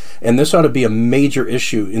this. And this ought to be a major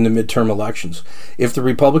issue in the midterm elections. If the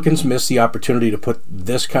Republicans miss the opportunity to put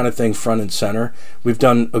this kind of thing front and center, we've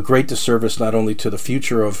done a great disservice not only to the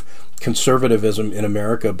future of conservatism in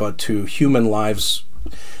America, but to human lives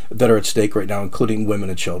that are at stake right now, including women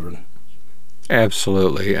and children.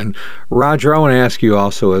 Absolutely. And Roger, I want to ask you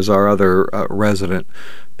also, as our other resident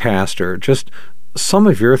pastor, just some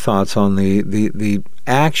of your thoughts on the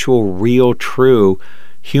actual, real, true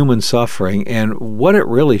human suffering and what it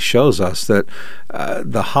really shows us, that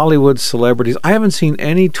the Hollywood celebrities, I haven't seen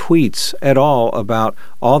any tweets at all about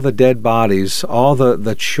all the dead bodies, all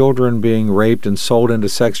the children being raped and sold into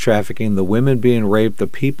sex trafficking, the women being raped, the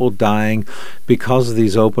people dying because of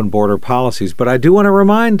these open border policies. But I do want to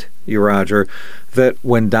remind you, Roger, that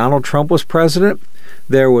when Donald Trump was president,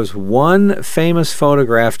 there was one famous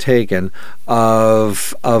photograph taken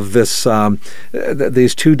of this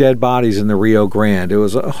these two dead bodies in the Rio Grande. It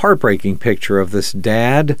was a heartbreaking picture of this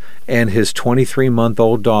dad and his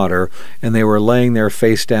 23-month-old daughter, and they were laying there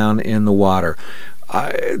face down in the water.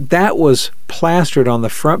 That was plastered on the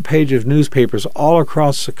front page of newspapers all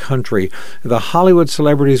across the country. The Hollywood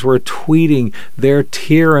celebrities were tweeting their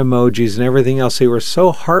tear emojis and everything else. They were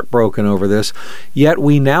so heartbroken over this, yet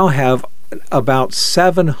we now have about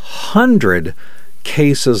 700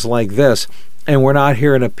 cases like this, and we're not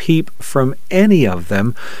hearing a peep from any of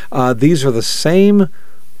them. These are the same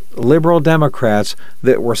liberal Democrats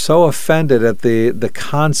that were so offended at the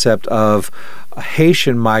concept of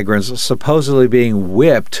Haitian migrants supposedly being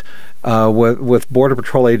whipped with Border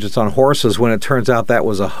Patrol agents on horses, when it turns out that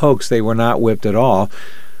was a hoax. They were not whipped at all.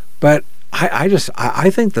 But I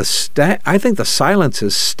think the silence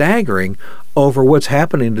is staggering over what's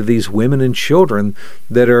happening to these women and children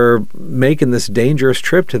that are making this dangerous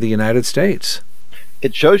trip to the United States.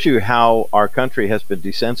 It shows you how our country has been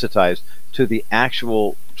desensitized to the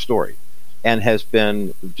actual story and has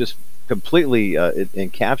been just completely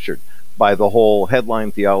captured by the whole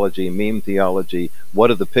headline theology, meme theology. What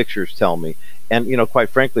do the pictures tell me? And, quite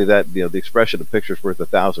frankly, that, the expression, "a picture's worth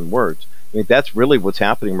 1,000 words." I mean, that's really what's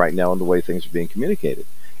happening right now in the way things are being communicated.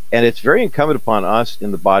 And it's very incumbent upon us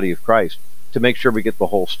in the body of Christ to make sure we get the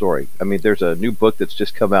whole story. I mean, there's a new book that's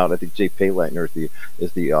just come out. I think Jay Payleitner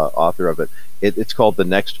is the author of it. It's called The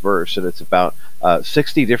Next Verse, and it's about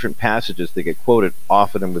 60 different passages that get quoted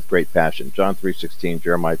often and with great passion. John 3:16,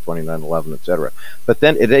 Jeremiah 29:11, etc. But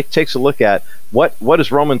then it takes a look at what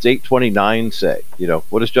does Romans 8:29 say?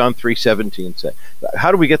 What does John 3:17 say?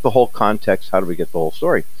 How do we get the whole context? How do we get the whole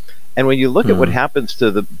story? And when you look at what happens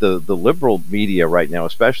to the liberal media right now,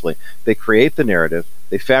 especially, they create the narrative,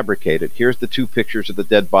 they fabricate it. Here's the two pictures of the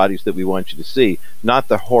dead bodies that we want you to see, not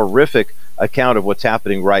the horrific account of what's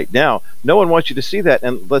happening right now. No one wants you to see that.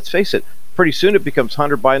 And let's face it, pretty soon it becomes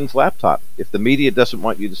Hunter Biden's laptop. If the media doesn't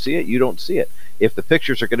want you to see it, you don't see it. If the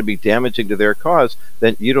pictures are going to be damaging to their cause,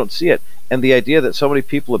 then you don't see it. And the idea that so many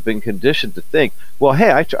people have been conditioned to think, well,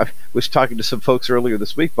 hey, I was talking to some folks earlier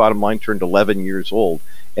this week, bottom line turned 11 years old.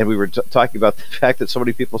 And we were talking about the fact that so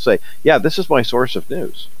many people say, yeah, this is my source of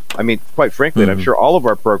news. I mean, quite frankly, and I'm sure all of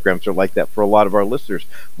our programs are like that for a lot of our listeners,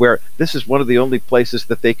 where this is one of the only places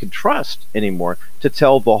that they can trust anymore to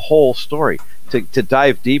tell the whole story, to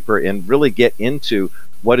dive deeper and really get into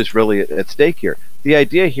what is really at stake here. The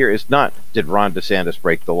idea here is not, did Ron DeSantis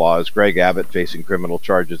break the law? Is Greg Abbott facing criminal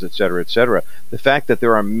charges, et cetera, et cetera? The fact that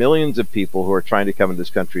there are millions of people who are trying to come into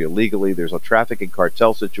this country illegally, there's a trafficking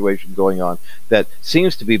cartel situation going on that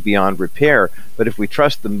seems to be beyond repair. But if we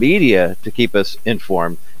trust the media to keep us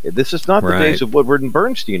informed, this is not the days of Woodward and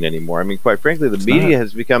Bernstein anymore. I mean, quite frankly, the media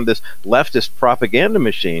has become this leftist propaganda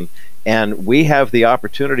machine, and we have the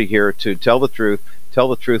opportunity here to tell the truth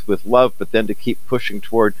with love, but then to keep pushing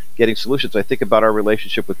toward getting solutions. I think about our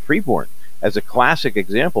relationship with preborn as a classic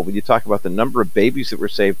example. When you talk about the number of babies that were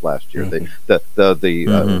saved last year, the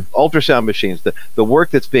ultrasound machines, the work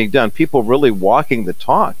that's being done, people really walking the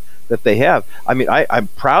talk that they have. I mean, I'm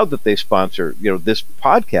proud that they sponsor, this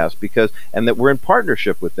podcast and that we're in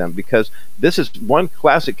partnership with them, because this is one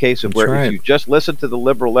classic case of where if you just listen to the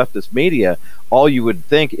liberal leftist media, all you would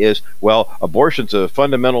think is, well, abortion's a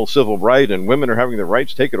fundamental civil right and women are having their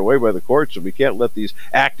rights taken away by the courts, and we can't let these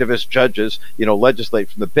activist judges, legislate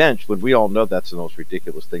from the bench, when we all know that's the most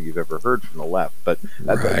ridiculous thing you've ever heard from the left. But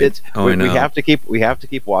we have to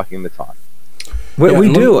keep walking the talk.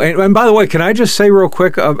 We do. And by the way, can I just say real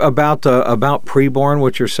quick about preborn,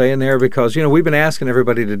 what you're saying there? Because, we've been asking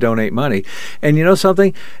everybody to donate money. And you know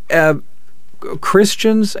something?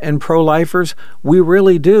 Christians and pro-lifers, we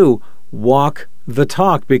really do walk the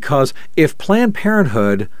talk, because if Planned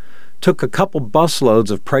Parenthood took a couple busloads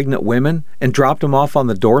of pregnant women and dropped them off on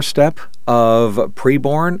the doorstep of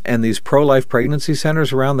preborn and these pro-life pregnancy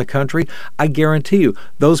centers around the country, I guarantee you,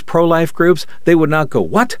 those pro-life groups, they would not go,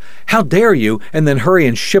 "What? How dare you?" and then hurry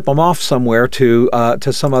and ship them off somewhere to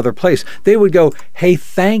some other place. They would go, "Hey,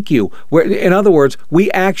 thank you." In other words, we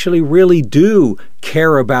actually really do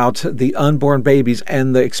care about the unborn babies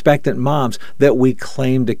and the expectant moms that we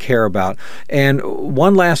claim to care about. And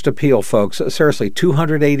one last appeal, folks. Seriously,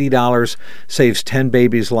 $280 saves 10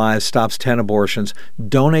 babies' lives, stops 10 abortions.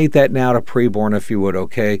 Donate that now to preborn if you would,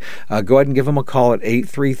 okay? Go ahead and give them a call at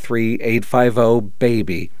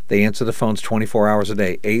 833-850-BABY. They answer the phones 24 hours a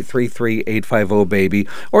day, 833-850-BABY.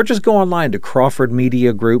 Or just go online to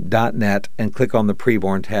crawfordmediagroup.net and click on the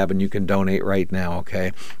preborn tab, and you can donate right now,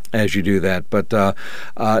 okay, as you do that. But no,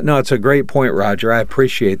 it's a great point, Roger. I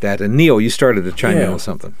appreciate that. And Neil, you started to chime in with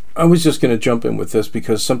something. I was just going to jump in with this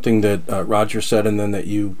because something that Roger said and then that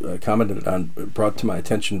you commented on brought to my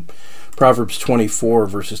attention Proverbs 24,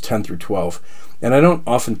 verses 10 through 12. And I don't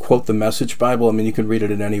often quote the Message Bible. I mean, you can read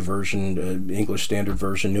it in any version, English Standard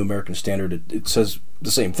Version, New American Standard. It says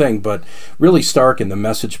the same thing, but really stark in the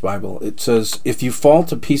Message Bible. It says, if you fall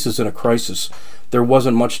to pieces in a crisis, there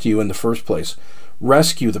wasn't much to you in the first place.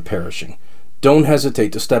 Rescue the perishing. Don't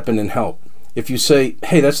hesitate to step in and help. If you say,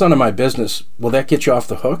 hey, that's none of my business, will that get you off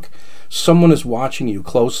the hook? Someone is watching you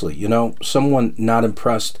closely, someone not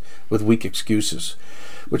impressed with weak excuses.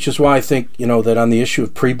 Which is why I think, that on the issue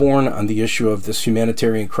of preborn, on the issue of this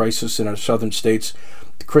humanitarian crisis in our southern states,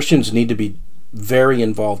 Christians need to be very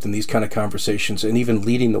involved in these kind of conversations and even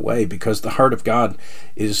leading the way, because the heart of God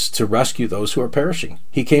is to rescue those who are perishing.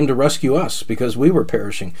 He came to rescue us because we were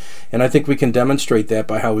perishing. And I think we can demonstrate that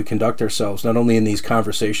by how we conduct ourselves, not only in these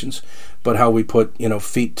conversations, but how we put,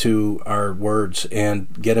 feet to our words and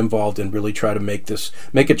get involved and really try to make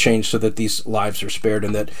a change so that these lives are spared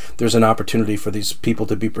and that there's an opportunity for these people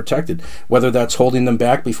to be protected. Whether that's holding them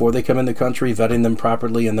back before they come in the country, vetting them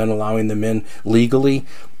properly, and then allowing them in legally.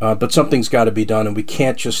 But something's got to be done, and we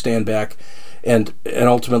can't just stand back and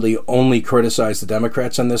ultimately only criticize the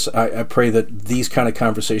Democrats on this. I pray that these kind of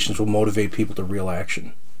conversations will motivate people to real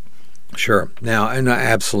action. Sure. Now, and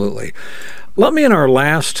absolutely. Let me, in our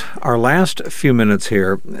last few minutes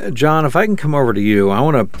here, John, if I can come over to you, I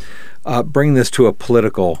want to bring this to a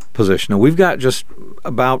political position. Now, we've got just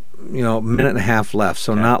about a minute and a half left,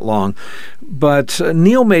 so not long. But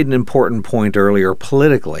Neil made an important point earlier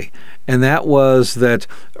politically, and that was that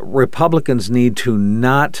Republicans need to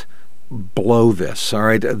not blow this. All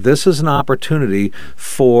right, this is an opportunity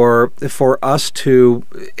for us to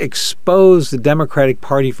expose the Democratic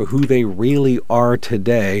Party for who they really are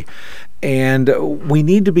today. And we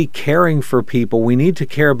need to be caring for people. We need to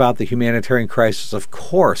care about the humanitarian crisis, of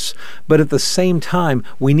course. But at the same time,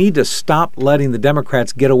 we need to stop letting the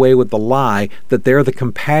Democrats get away with the lie that they're the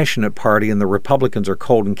compassionate party and the Republicans are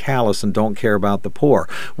cold and callous and don't care about the poor.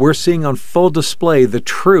 We're seeing on full display the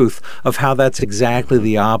truth of how that's exactly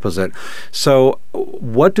the opposite. So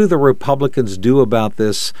what do the Republicans do about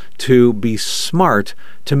this to be smart,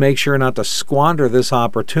 to make sure not to squander this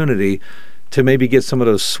opportunity to maybe get some of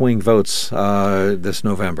those swing votes this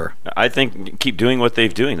November? I think keep doing what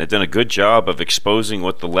they've doing. They've done a good job of exposing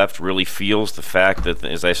what the left really feels, the fact that,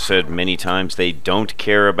 as I said many times, they don't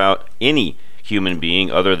care about any human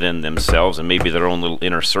being other than themselves and maybe their own little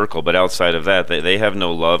inner circle. But outside of that, they have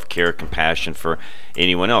no love, care, compassion for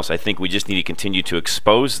anyone else. I think we just need to continue to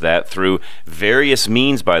expose that through various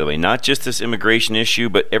means, by the way, not just this immigration issue,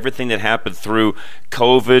 but everything that happened through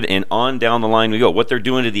COVID and on down the line we go. What they're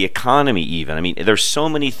doing to the economy even. I mean, there's so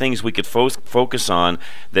many things we could focus on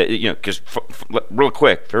that, because real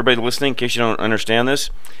quick, for everybody listening, in case you don't understand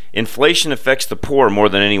this, inflation affects the poor more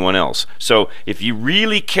than anyone else. So if you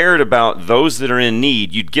really cared about those that are in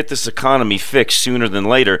need, you'd get this economy fixed sooner than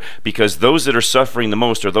later, because those that are suffering the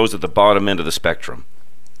most are those at the bottom end of the spectrum.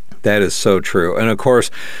 That is so true. And of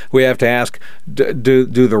course, we have to ask, do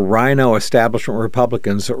the Rhino establishment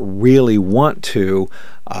Republicans really want to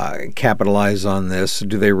capitalize on this?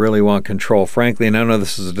 Do they really want control? Frankly, and I know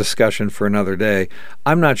this is a discussion for another day,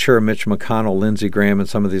 I'm not sure Mitch McConnell, Lindsey Graham, and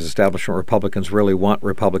some of these establishment Republicans really want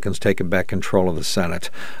Republicans taking back control of the Senate.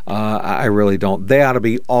 I really don't. They ought to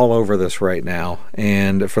be all over this right now,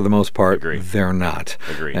 and for the most part, they're not.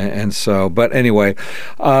 Agreed. And so, but anyway,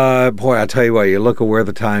 boy, I tell you what, you look at where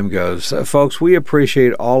the time goes. Folks, we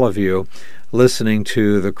appreciate all of you listening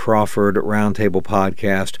to the Crawford Roundtable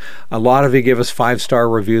podcast. A lot of you give us 5-star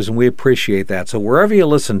reviews, and we appreciate that. So wherever you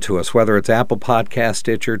listen to us, whether it's Apple Podcast,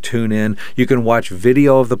 Stitcher, TuneIn, you can watch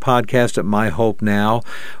video of the podcast at My Hope Now,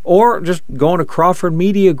 or just going to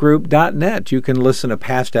crawfordmediagroup.net. You can listen to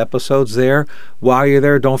past episodes there. While you're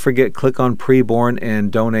there, don't forget, click on Preborn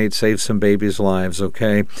and donate, save some babies' lives,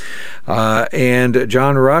 okay? And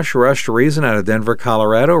John Rush to Reason out of Denver,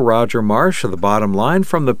 Colorado, Roger Marsh of The Bottom Line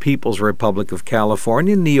from the People's Republic of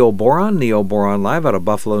California, Neo Boron Live out of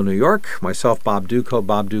Buffalo, New York, myself, Bob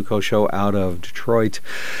Duco Show out of Detroit.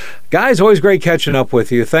 Guys, always great catching up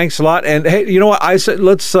with you. Thanks a lot. And hey, you know what? I said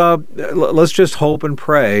let's just hope and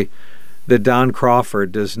pray that Don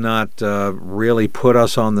Crawford does not really put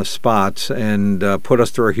us on the spot and put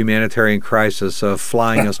us through a humanitarian crisis of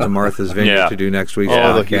flying us to Martha's Vineyard to do next week's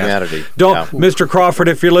podcast. The humanity. Mr. Crawford,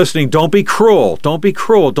 if you're listening, don't be cruel. Don't be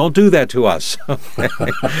cruel. Don't do that to us. All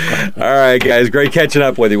right, guys. Great catching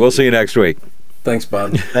up with you. We'll see you next week. Thanks,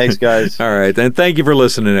 Bob. Thanks, guys. All right. And thank you for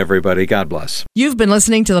listening, everybody. God bless. You've been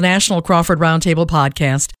listening to the National Crawford Roundtable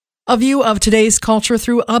podcast, a view of today's culture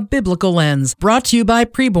through a biblical lens, brought to you by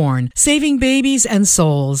Preborn, saving babies and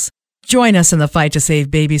souls. Join us in the fight to save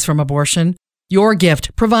babies from abortion. Your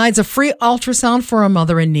gift provides a free ultrasound for a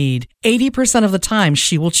mother in need. 80% of the time,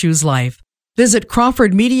 she will choose life. Visit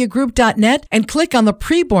crawfordmediagroup.net and click on the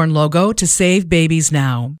Preborn logo to save babies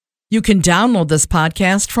now. You can download this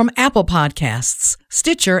podcast from Apple Podcasts,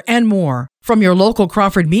 Stitcher, and more, from your local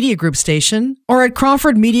Crawford Media Group station or at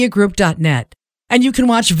crawfordmediagroup.net. And you can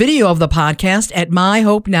watch video of the podcast at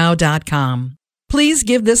myhopenow.com. Please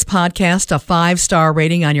give this podcast a 5-star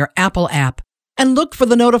rating on your Apple app and look for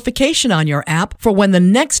the notification on your app for when the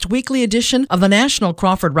next weekly edition of the National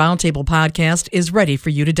Crawford Roundtable podcast is ready for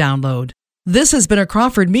you to download. This has been a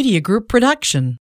Crawford Media Group production.